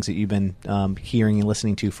all the things that you've been hearing and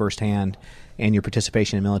listening to firsthand, and your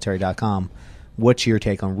participation in military.com, what's your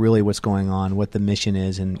take on really what's going on, what the mission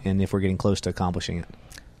is, and if we're getting close to accomplishing it?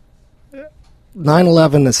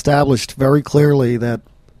 9/11 established very clearly that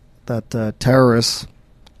terrorists,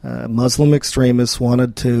 Muslim extremists,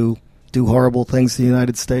 wanted to do horrible things to the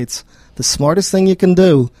United States. The smartest thing you can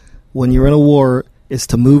do when you're in a war is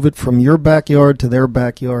to move it from your backyard to their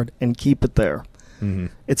backyard and keep it there. Mm-hmm.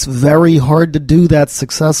 It's very hard to do that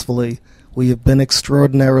successfully. We have been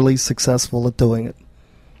extraordinarily successful at doing it.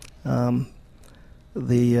 I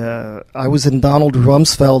was in Donald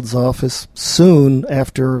Rumsfeld's office soon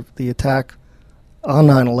after the attack on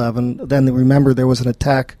 9/11. Then remember there was an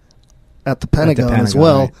attack at the Pentagon as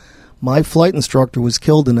well. Right. My flight instructor was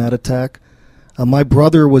killed in that attack. My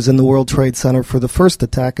brother was in the World Trade Center for the first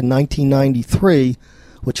attack in 1993,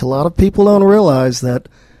 which a lot of people don't realize, that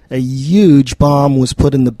a huge bomb was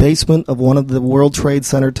put in the basement of one of the World Trade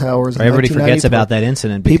Center towers. Everybody forgets about that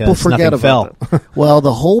incident because people forget nothing about fell. It. Well,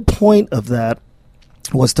 the whole point of that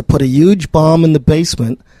was to put a huge bomb in the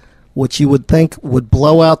basement, which you would think would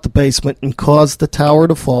blow out the basement and cause the tower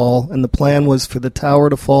to fall, and the plan was for the tower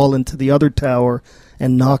to fall into the other tower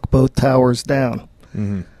and knock both towers down.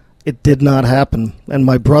 Mm-hmm. It did not happen, and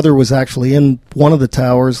my brother was actually in one of the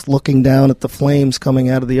towers looking down at the flames coming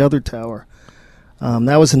out of the other tower.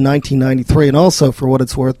 That was in 1993, and also, for what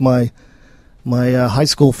it's worth, my high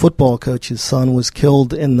school football coach's son was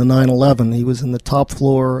killed in the 9/11. He was in the top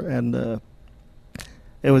floor, and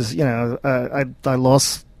it was, I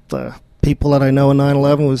lost the people that I know in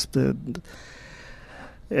 9/11.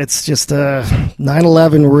 It's just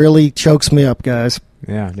 9/11 really chokes me up, guys.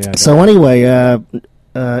 Yeah. So anyway,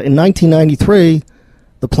 in 1993,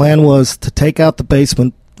 the plan was to take out the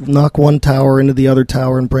basement, knock one tower into the other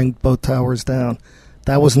tower, and bring both towers down.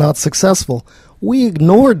 That was not successful. We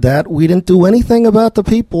ignored that. We didn't do anything about the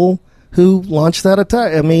people who launched that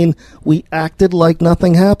attack. We acted like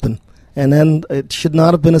nothing happened. And then it should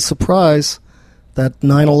not have been a surprise that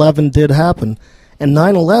 9/11 did happen. And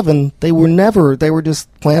 9/11, they were just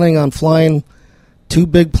planning on flying 2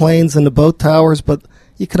 big planes into both towers, but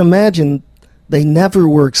you can imagine they never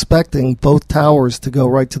were expecting both towers to go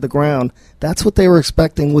right to the ground. That's what they were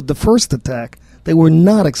expecting with the first attack. They were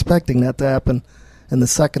not expecting that to happen in the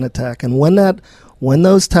second attack. And when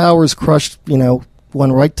those towers crushed,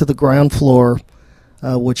 went right to the ground floor,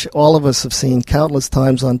 which all of us have seen countless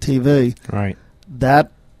times on TV, right?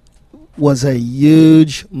 That was a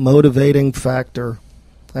huge motivating factor.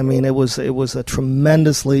 I mean, it was a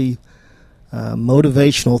tremendously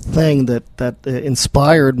motivational thing that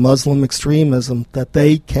inspired Muslim extremism, that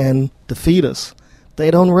they can defeat us.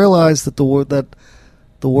 They don't realize that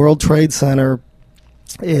the World Trade Center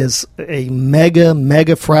is a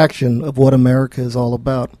mega fraction of what America is all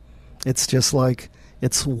about. It's just like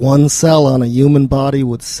it's one cell on a human body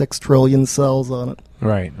with 6 trillion cells on it.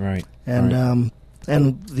 Right. And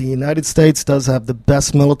the United States does have the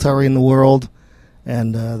best military in the world,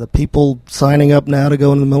 and the people signing up now to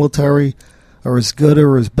go in the military are as good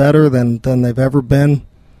or as better than they've ever been.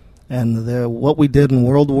 And what we did in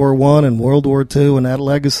World War I and World War II and that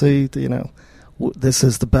legacy, this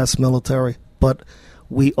is the best military. But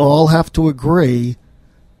we all have to agree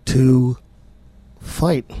to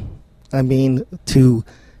fight. I mean,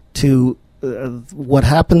 what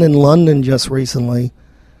happened in London just recently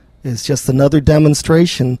is just another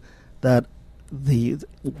demonstration that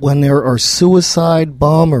when there are suicide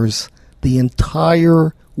bombers, the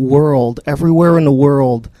entire world, everywhere in the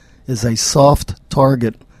world, is a soft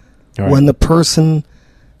target. Right. When the person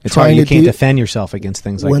you can't defend yourself against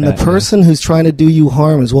things like that. When the person who's trying to do you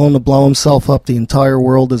harm is willing to blow himself up, the entire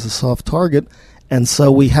world is a soft target. And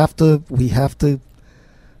so we have to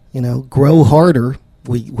grow harder.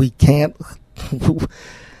 We can't.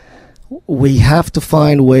 We have to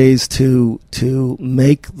find ways to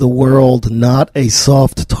make the world not a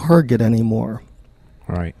soft target anymore.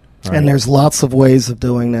 Right. And there's lots of ways of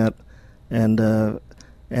doing that.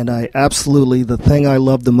 And I absolutely, the thing I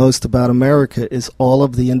love the most about America is all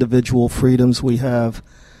of the individual freedoms we have.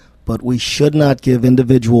 But we should not give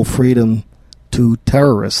individual freedom to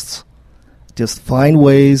terrorists. Just find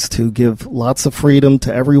ways to give lots of freedom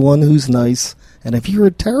to everyone who's nice. And if you're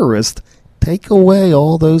a terrorist, take away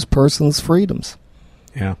all those persons' freedoms.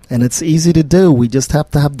 Yeah. And it's easy to do. We just have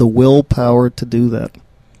to have the willpower to do that.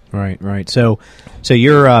 Right. So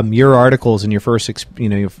your articles and your first,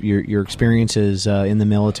 your experiences in the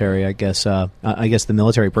military. I guess the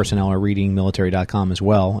military personnel are reading military.com as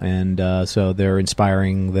well, and so they're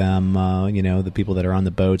inspiring them. The people that are on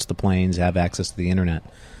the boats, the planes, have access to the internet,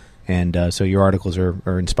 and so your articles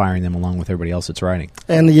are inspiring them along with everybody else that's writing.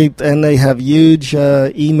 And they have huge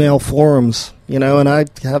email forums, and I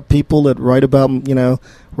have people that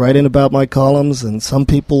write in about my columns, and some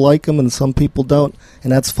people like them and some people don't,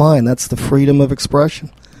 and that's fine. That's the freedom of expression.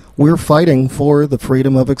 We're fighting for the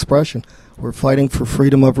freedom of expression. We're fighting for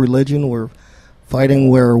freedom of religion. We're fighting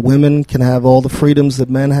where women can have all the freedoms that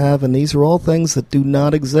men have, and these are all things that do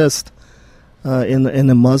not exist in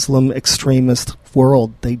the Muslim extremist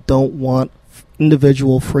world. They don't want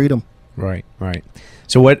individual freedom. Right.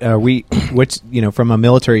 So what's from a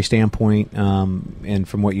military standpoint, and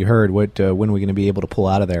from what you heard, when are we going to be able to pull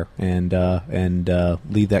out of there and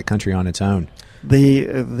leave that country on its own?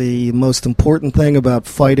 The most important thing about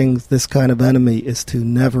fighting this kind of enemy is to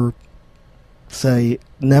never say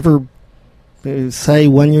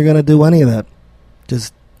when you're going to do any of that.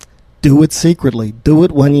 Just do it secretly. Do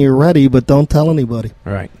it when you're ready, but don't tell anybody.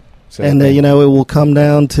 Right. So, and it will come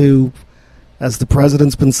down to, as the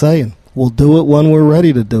president's been saying, we'll do it when we're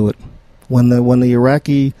ready to do it. When the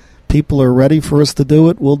Iraqi people are ready for us to do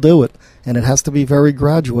it, we'll do it. And it has to be very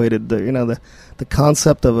graduated. The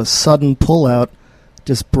concept of a sudden pullout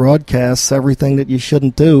just broadcasts everything that you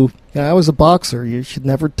shouldn't do. I was a boxer. You should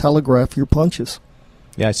never telegraph your punches.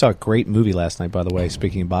 Yeah, I saw a great movie last night, by the way,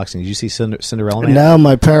 speaking of boxing. Did you see Cinderella Man? No,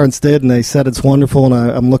 my parents did, and they said it's wonderful, and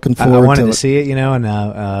I'm looking forward to it. I wanted to see it,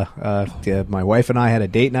 and my wife and I had a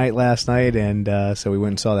date night last night, and so we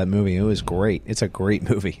went and saw that movie. It was great. It's a great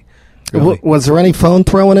movie. Really. Was there any phone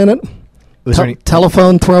throwing in it? Was there any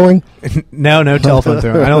telephone throwing? No telephone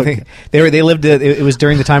throwing. I don't think they lived. It was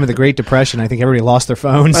during the time of the Great Depression. I think everybody lost their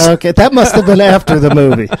phones. Okay, that must have been after the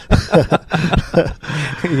movie.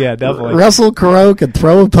 Yeah, definitely. Russell Crowe could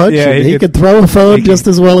throw a punch. Yeah, he could throw a phone just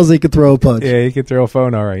as well as he could throw a punch. Yeah, he could throw a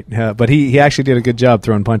phone all right. But he actually did a good job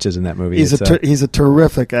throwing punches in that movie. He's a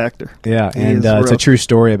terrific actor. Yeah, and it's a true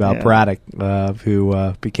story about Braddock,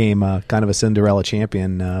 who became kind of a Cinderella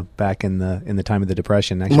champion back in the time of the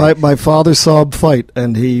Depression. Actually, my father saw him fight,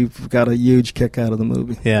 and he got a huge kick out of the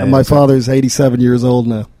movie. Yeah, and my father's 87 years old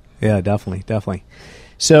now. Yeah, definitely.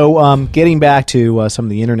 So, getting back to some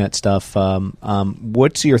of the internet stuff,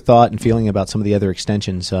 what's your thought and feeling about some of the other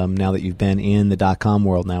extensions now that you've been in the .com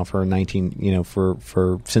world now for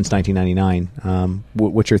since 1999?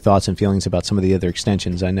 What's your thoughts and feelings about some of the other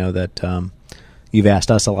extensions? I know that you've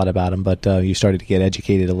asked us a lot about them, but you started to get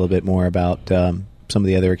educated a little bit more about some of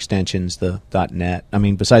the other extensions, the .net. I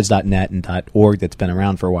mean, besides .net and .org that's been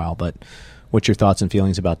around for a while, but what's your thoughts and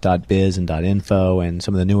feelings about .biz and .info and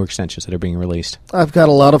some of the newer extensions that are being released? I've got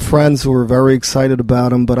a lot of friends who are very excited about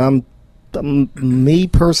them, but me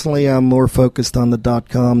personally, I'm more focused on the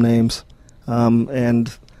 .com names.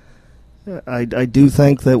 And I do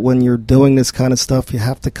think that when you're doing this kind of stuff, you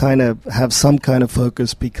have to kind of have some kind of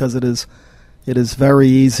focus, because it is very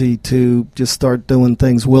easy to just start doing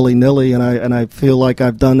things willy-nilly, and I feel like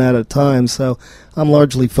I've done that at times. So I'm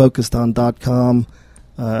largely focused on .com.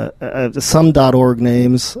 Some .org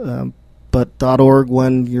names, but .org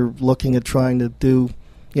when you're looking at trying to do,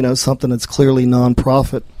 something that's clearly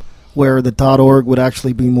non-profit, where the .org would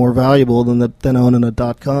actually be more valuable than owning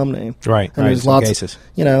a .com name. Right. And there's lots cases.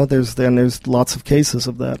 There's lots of cases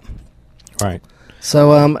of that. Right.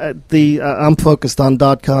 So I'm focused on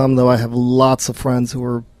 .com, though I have lots of friends who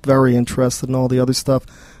are very interested in all the other stuff,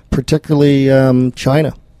 particularly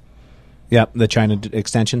China. Yep, the China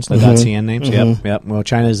extensions, the .cn names. Mm-hmm. Yep. Well,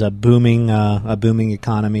 China is a booming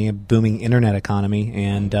economy, a booming internet economy,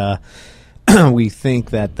 and we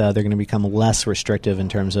think that they're going to become less restrictive in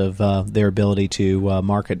terms of their ability to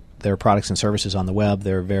market their products and services on the web.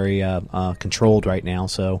 They're very controlled right now,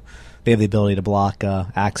 so they have the ability to block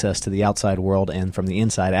access to the outside world and from the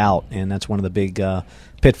inside out, and that's one of the big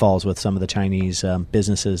pitfalls with some of the Chinese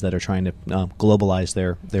businesses that are trying to globalize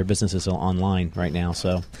their businesses online right now.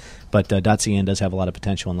 So, but .cn does have a lot of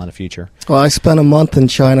potential and a lot of future. Well, I spent a month in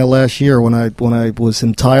China last year when I was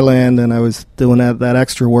in Thailand, and I was doing that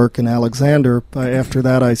extra work in Alexander. After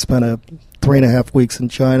that, I spent 3.5 weeks in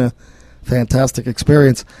China. Fantastic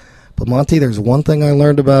experience. But Monte, there's one thing I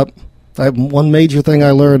learned about. One major thing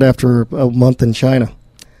I learned after a month in China.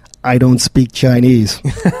 I don't speak Chinese.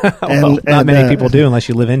 Not many people do unless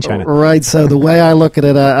you live in China. Right, so the way I look at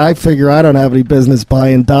it, I figure I don't have any business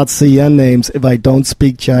buying .cn names if I don't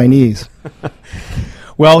speak Chinese.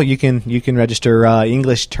 Well, you can register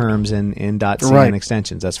English terms in .cn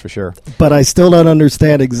extensions, that's for sure. But I still don't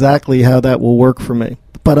understand exactly how that will work for me.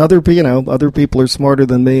 But other people are smarter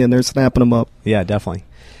than me, and they're snapping them up. Yeah, definitely.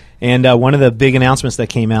 And one of the big announcements that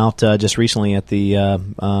came out just recently at the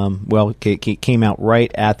came out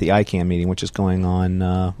right at the ICANN meeting, which is going on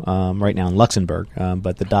right now in Luxembourg.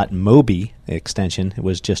 But the .mobi extension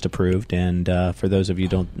was just approved, and for those of you who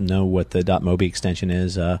don't know what the .mobi extension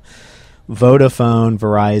is, Vodafone,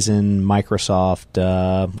 Verizon,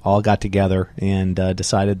 Microsoft all got together and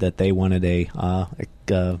decided that they wanted a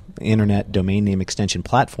internet domain name extension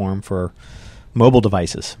platform for mobile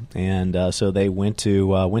devices, and so they went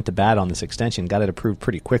to bat on this extension, got it approved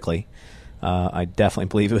pretty quickly. I definitely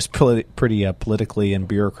believe it was pretty politically and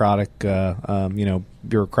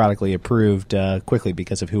bureaucratically approved quickly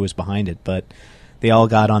because of who was behind it. But they all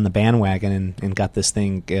got on the bandwagon and got this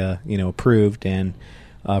thing approved. And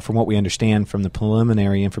from what we understand from the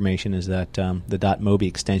preliminary information is that the .mobi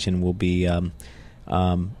extension will be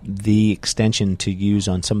the extension to use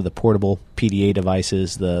on some of the portable PDA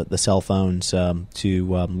devices, the cell phones, to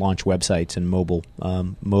launch websites and mobile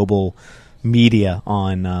media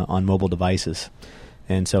on mobile devices.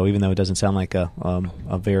 And so, even though it doesn't sound like a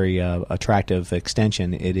very attractive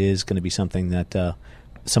extension, it is going to be something that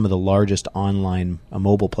some of the largest online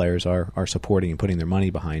mobile players are supporting and putting their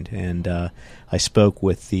money behind. And I spoke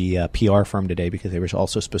with the PR firm today because they were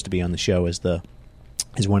also supposed to be on the show as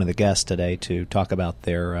one of the guests today to talk about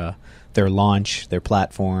their launch, their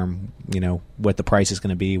platform, what the price is going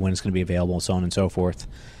to be, when it's going to be available, so on and so forth.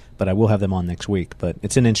 But I will have them on next week. But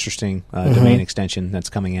it's an interesting domain extension that's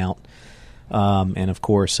coming out. And, of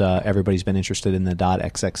course, everybody's been interested in the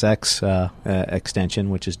 .xxx extension,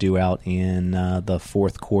 which is due out in the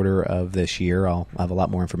fourth quarter of this year. I'll have a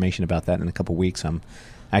lot more information about that in a couple weeks. I'm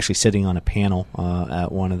actually sitting on a panel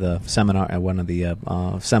at one of the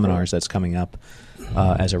seminars that's coming up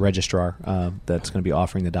as a registrar that's going to be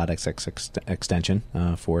offering the .xx extension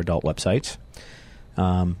for adult websites.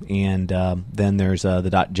 And then there's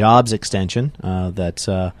the .jobs extension that's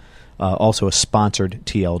also a sponsored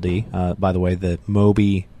TLD. By the way, the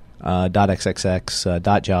Mobi,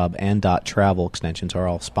 .xxx, .job, and .travel extensions are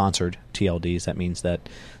all sponsored TLDs. That means that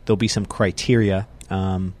there'll be some criteria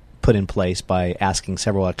put in place by asking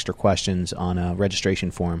several extra questions on a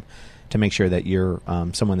registration form to make sure that you're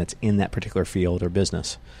someone that's in that particular field or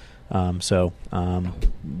business.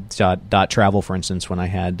 .travel, for instance, when I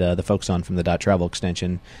had the folks on from the .travel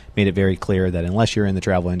extension, made it very clear that unless you're in the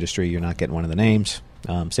travel industry, you're not getting one of the names.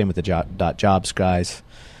 Same with the .jobs guys.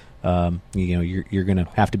 You're going to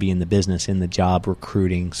have to be in the business, in the job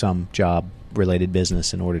recruiting, some job-related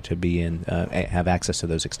business in order to be have access to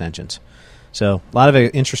those extensions. So a lot of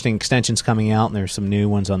interesting extensions coming out, and there's some new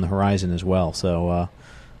ones on the horizon as well. So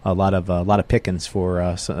a lot of pickings for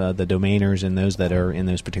the domainers and those that are in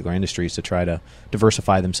those particular industries to try to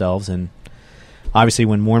diversify themselves. And obviously,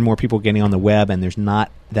 when more and more people are getting on the web, and there's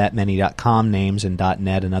not that many .com names and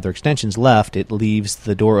 .net and other extensions left, it leaves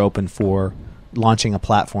the door open for launching a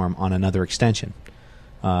platform on another extension.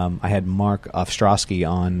 I had Mark Ostrowski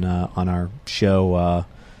on our show.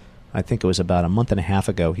 I think it was about a month and a half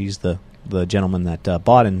ago. He's the gentleman that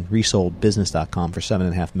bought and resold business.com for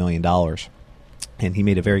 $7.5 million. And he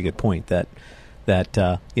made a very good point that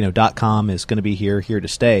 .com is going to be here to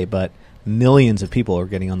stay, but millions of people are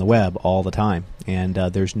getting on the web all the time, and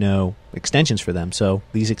there's no extensions for them. So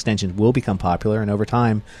these extensions will become popular, and over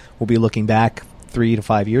time, we'll be looking back 3 to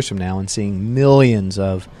 5 years from now and seeing millions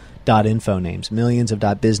of .info names, millions of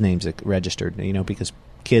 .biz names registered. Because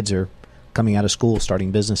kids are coming out of school,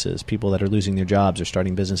 starting businesses. People that are losing their jobs are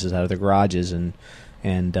starting businesses out of their garages and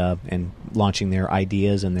launching their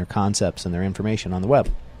ideas and their concepts and their information on the web.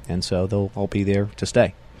 And so they'll all be there to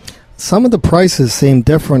stay. Some of the prices seem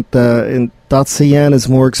different. In .cn is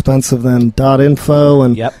more expensive than .info,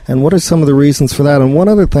 and Yep. and what are some of the reasons for that? And one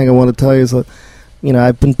other thing I want to tell you is that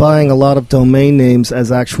I've been buying a lot of domain names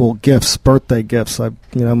as actual gifts, birthday gifts.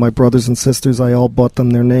 My brothers and sisters, I all bought them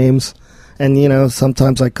their names. And,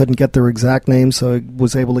 sometimes I couldn't get their exact name, so I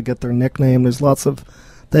was able to get their nickname. There's lots of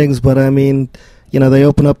things, but they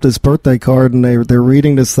open up this birthday card and they're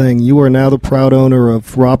reading this thing. You are now the proud owner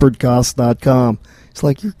of robertgoss.com. It's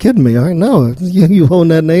like, you're kidding me. I know. You own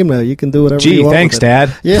that name now. You can do whatever you want. Gee, thanks,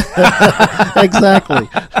 Dad. Yeah, exactly.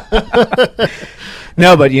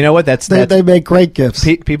 No, but you know what? They make great gifts.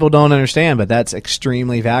 People don't understand, but that's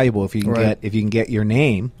extremely valuable if you can Right. get your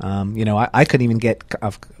name. I couldn't even get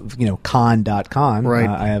con.con. Right.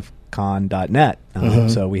 I have con.net.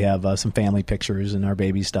 So we have some family pictures and our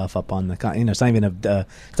baby stuff up on the con. It's not even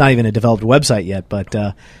a developed website yet, but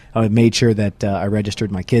I made sure that I registered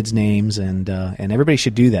my kids' names, and everybody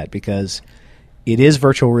should do that because it is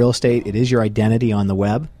virtual real estate. It is your identity on the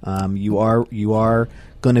web. You are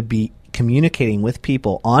going to be communicating with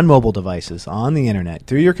people on mobile devices, on the internet,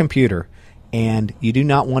 through your computer, and you do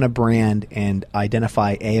not want to brand and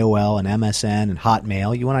identify AOL and MSN and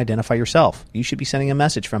Hotmail. You want to identify yourself. You should be sending a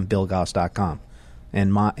message from billgoss.com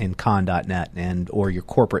and con.net or your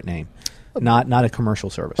corporate name, not a commercial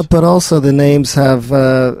service. But also the names have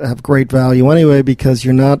great value anyway, because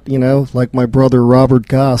you're not, like my brother Robert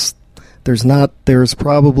Goss. There's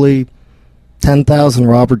probably 10,000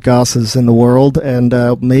 Robert Gosses in the world,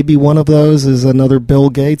 and maybe one of those is another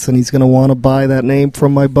Bill Gates, and he's going to want to buy that name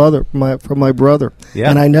from my brother.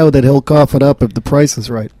 Yeah. And I know that he'll cough it up if the price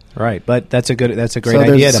is right. Right, but that's a great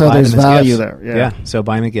idea. So there's value gifts. there. Yeah. So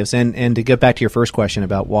buy them as gifts. And to get back to your first question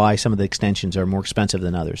about why some of the extensions are more expensive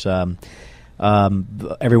than others,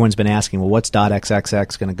 everyone's been asking, well, what's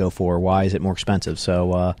 .xxx going to go for? Why is it more expensive?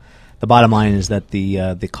 So the bottom line is that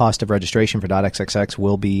the cost of registration for .xxx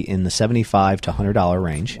will be in the $75 to $100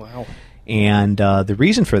 range. Wow. And the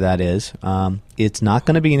reason for that is it's not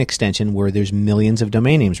going to be an extension where there's millions of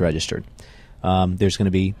domain names registered. There's going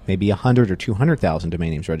to be maybe 100 or 200,000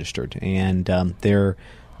 domain names registered, and there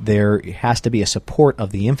has to be a support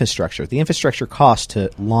of the infrastructure. The infrastructure costs to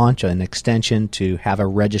launch an extension, to have a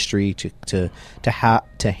registry, to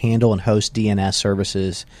handle and host DNS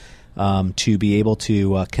services, to be able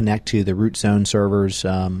to connect to the root zone servers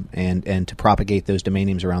and to propagate those domain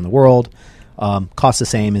names around the world, costs the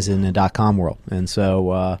same as in the .com world, and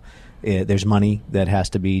so. There's money that has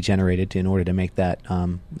to be generated in order to make that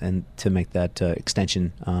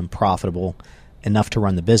extension profitable enough to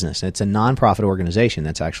run the business. It's a non-profit organization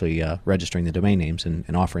that's actually registering the domain names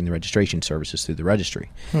and offering the registration services through the registry.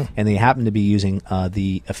 And they happen to be using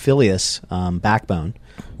the Affilius backbone,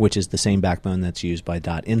 which is the same backbone that's used by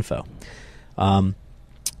 .info.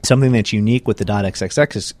 Something that's unique with the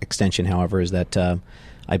 .xxx extension, however, is that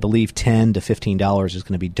I believe $10 to $15 is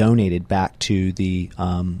going to be donated back to the,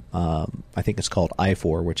 I think it's called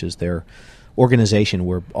I4, which is their organization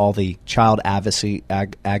where all the child advocacy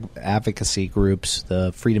groups,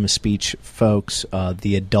 the freedom of speech folks,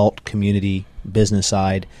 the adult community business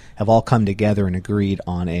side have all come together and agreed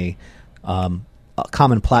on a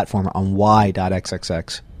common platform on why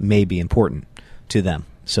 .xxx may be important to them.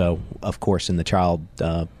 So, of course, in the child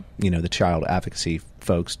the child advocacy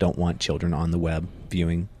folks don't want children on the web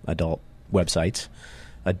viewing adult websites.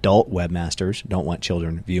 Adult webmasters don't want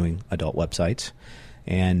children viewing adult websites.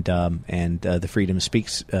 And the freedom of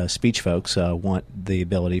speech folks want the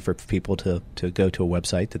ability for people to go to a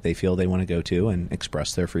website that they feel they want to go to and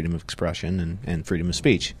express their freedom of expression and freedom of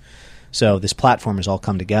speech. So this platform has all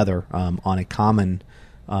come together on a common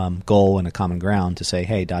goal and a common ground to say,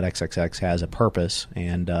 hey, .xxx has a purpose,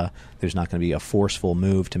 and there's not going to be a forceful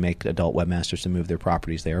move to make adult webmasters to move their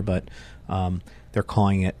properties there, but they're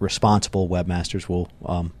calling it responsible webmasters will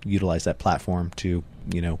utilize that platform to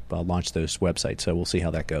launch those websites. So we'll see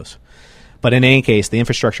how that goes. But in any case, the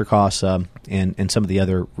infrastructure costs and some of the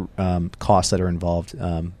other costs that are involved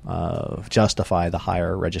justify the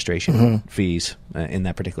higher registration fees in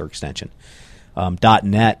that particular extension.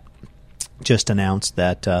 .net just announced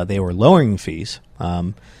that they were lowering fees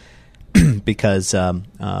because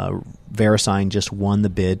VeriSign just won the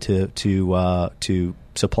bid to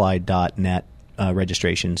supply .net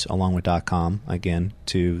registrations along with .com again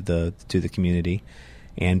to the community.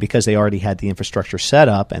 And because they already had the infrastructure set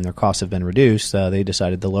up and their costs have been reduced, they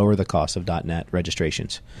decided to lower the cost of .net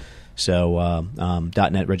registrations. So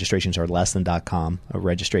 .net registrations are less than .com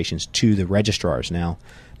registrations to the registrars. Now,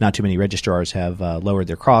 not too many registrars have lowered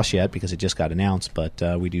their costs yet because it just got announced, but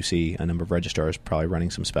we do see a number of registrars probably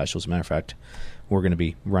running some specials. As a matter of fact, we're going to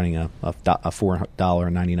be running a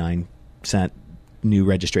 $4.99 new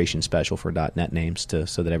registration special for .net names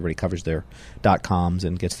so that everybody covers their .coms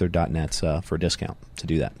and gets their .nets for a discount to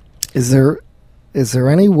do that. Is there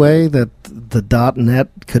any way that the .net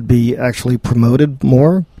could be actually promoted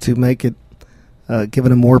more to make it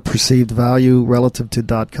given a more perceived value relative to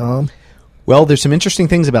 .com? Well, there's some interesting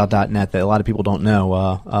things about .net that a lot of people don't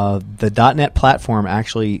know. The .net platform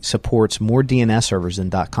actually supports more DNS servers than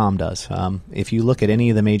 .com does. If you look at any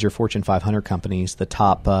of the major Fortune 500 companies, the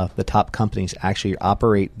top companies actually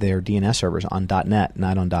operate their DNS servers on .net,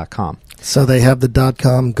 not on .com. So they have the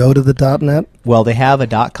 .com go to the .net? Well, they have a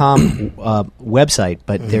 .com website,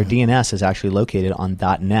 but their DNS is actually located on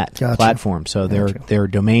 .net platform. So their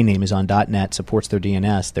domain name is on .net, supports their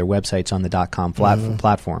DNS. Their website's on the .com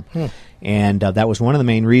platform. And that was one of the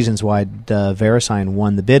main reasons why VeriSign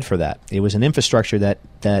won the bid for that. It was an infrastructure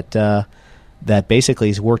that basically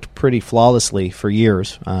has worked pretty flawlessly for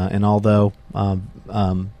years. And although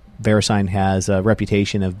VeriSign has a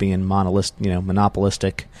reputation of being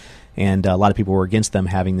monopolistic, and a lot of people were against them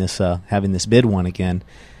having this bid won again.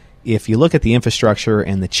 If you look at the infrastructure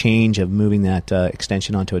and the change of moving that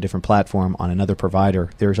extension onto a different platform on another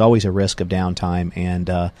provider, there's always a risk of downtime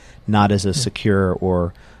and not as a secure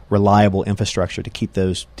or reliable infrastructure to keep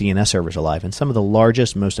those DNS servers alive. And some of the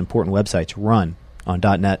largest, most important websites run on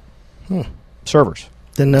 .net servers.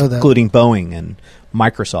 Didn't know that. Including Boeing and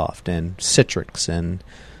Microsoft and Citrix and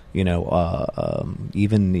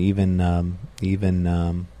even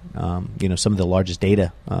some of the largest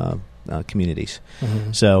data communities.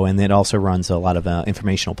 So, and it also runs a lot of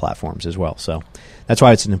informational platforms as well. So that's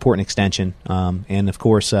why it's an important extension. And of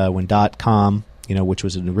course, when .com, which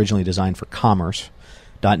was originally designed for commerce,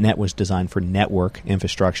 .net was designed for network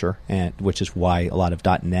infrastructure, which is why a lot of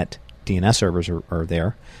 .net DNS servers are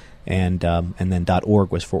there. And then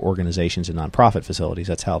 .org was for organizations and nonprofit facilities.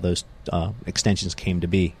 That's how those extensions came to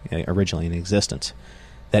be originally in existence.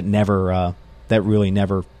 That really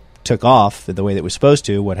never took off the way that it was supposed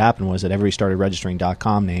to. What happened was that everybody started registering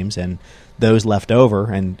 .com names, and those left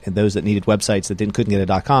over, and those that needed websites that couldn't get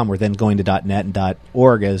a .com were then going to .net and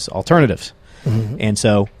 .org as alternatives. And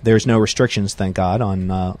so there's no restrictions, thank God,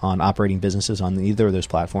 on operating businesses on either of those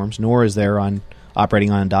platforms, nor is there on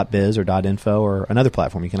operating on .biz or .info or another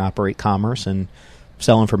platform. You can operate commerce and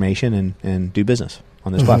sell information and do business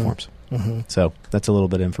on those platforms. So that's a little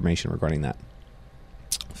bit of information regarding that.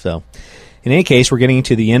 So in any case, we're getting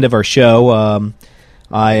to the end of our show.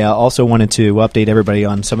 I also wanted to update everybody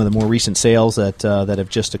on some of the more recent sales that have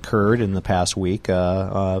just occurred in the past week.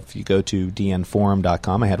 If you go to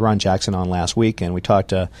dnforum.com, I had Ron Jackson on last week, and we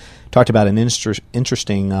talked about an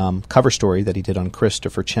interesting cover story that he did on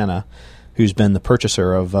Christopher Chenna, who's been the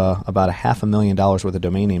purchaser of about $500,000 worth of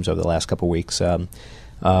domain names over the last couple of weeks.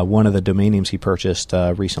 One of the domain names he purchased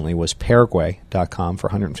recently was Paraguay.com for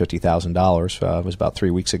 $150,000. It was about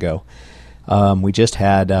 3 weeks ago. We just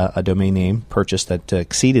had a domain name purchased that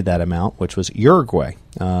exceeded that amount, which was Uruguay,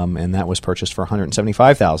 and that was purchased for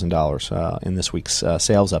 $175,000 in this week's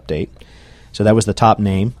sales update. So that was the top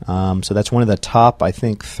name. So that's one of the top, I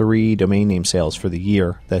think, 3 domain name sales for the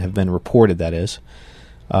year that have been reported, that is.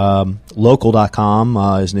 Local.com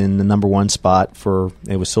is in the number 1 spot.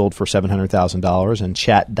 It was sold for $700,000, and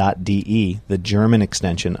Chat.de, the German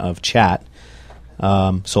extension of Chat,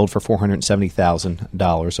 sold for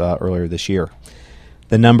 $470,000 earlier this year.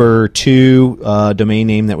 The number 2 domain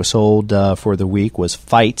name that was sold for the week was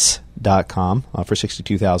fights.com for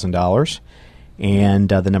 $62,000. And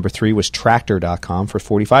the number 3 was tractor.com for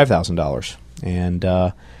 $45,000. And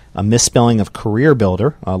a misspelling of Career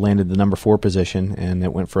Builder landed the number 4 position, and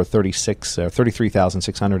it went for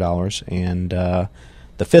 $33,600. And the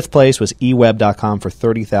 5th place was eweb.com for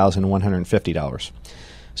 $30,150.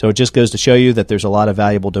 So it just goes to show you that there's a lot of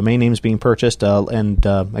valuable domain names being purchased. And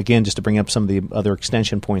again, just to bring up some of the other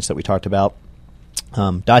extension points that we talked about,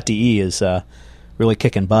 .de is really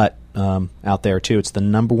kicking butt out there too. It's the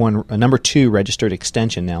number 2 registered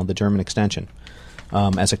extension now, the German extension,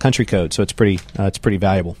 as a country code. So it's pretty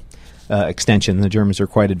valuable extension. The Germans are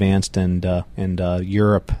quite advanced, and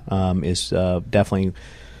Europe is definitely.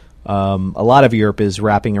 A lot of Europe is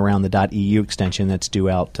wrapping around the .eu extension that's due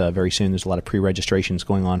out very soon. There's a lot of pre-registrations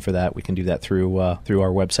going on for that. We can do that through our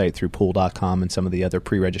website, through pool.com and some of the other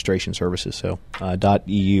pre-registration services. So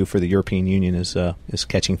 .eu for the European Union is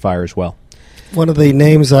catching fire as well. One of the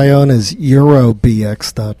names I own is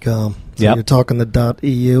eurobx.com. So Yep. You're talking the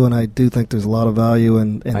 .eu, and I do think there's a lot of value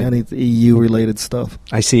in any EU-related stuff.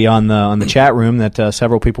 I see on the chat room that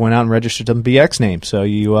several people went out and registered some BX names. So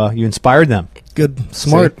you inspired them. Good,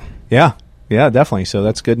 smart. So, yeah, definitely. So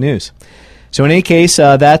that's good news. So in any case,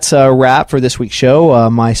 that's a wrap for this week's show.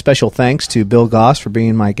 My special thanks to Bill Goss for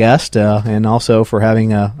being my guest, and also for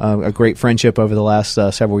having a great friendship over the last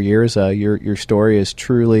several years. Your story is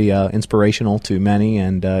truly inspirational to many,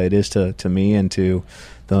 and it is to me and to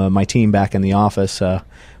my team back in the office.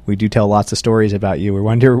 We do tell lots of stories about you. We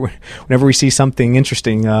wonder, whenever we see something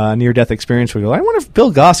interesting, near-death experience, we go, I wonder if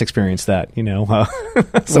Bill Goss experienced that,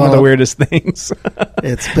 some of the weirdest things.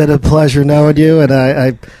 It's been a pleasure knowing you, and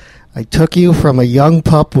I took you from a young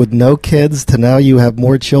pup with no kids to now you have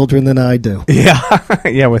more children than I do.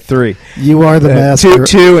 Yeah, with 3. You are the master.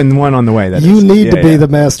 Two and 1 on the way. You need to be the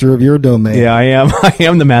master of your domain. Yeah, I am. I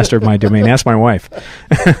am the master of my domain. Ask my wife.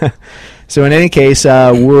 So in any case,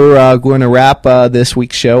 we're going to wrap this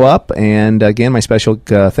week's show up. And again, my special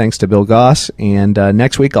thanks to Bill Goss. And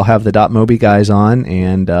next week I'll have the .mobi guys on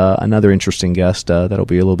and another interesting guest that'll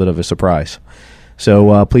be a little bit of a surprise.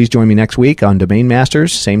 So please join me next week on Domain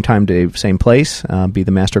Masters, same time, same place. Be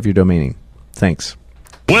the master of your domaining. Thanks.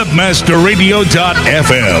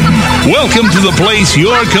 Webmasterradio.fm. Welcome to the place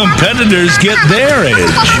your competitors get their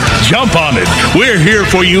edge. Jump on it. We're here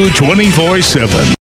for you 24/7.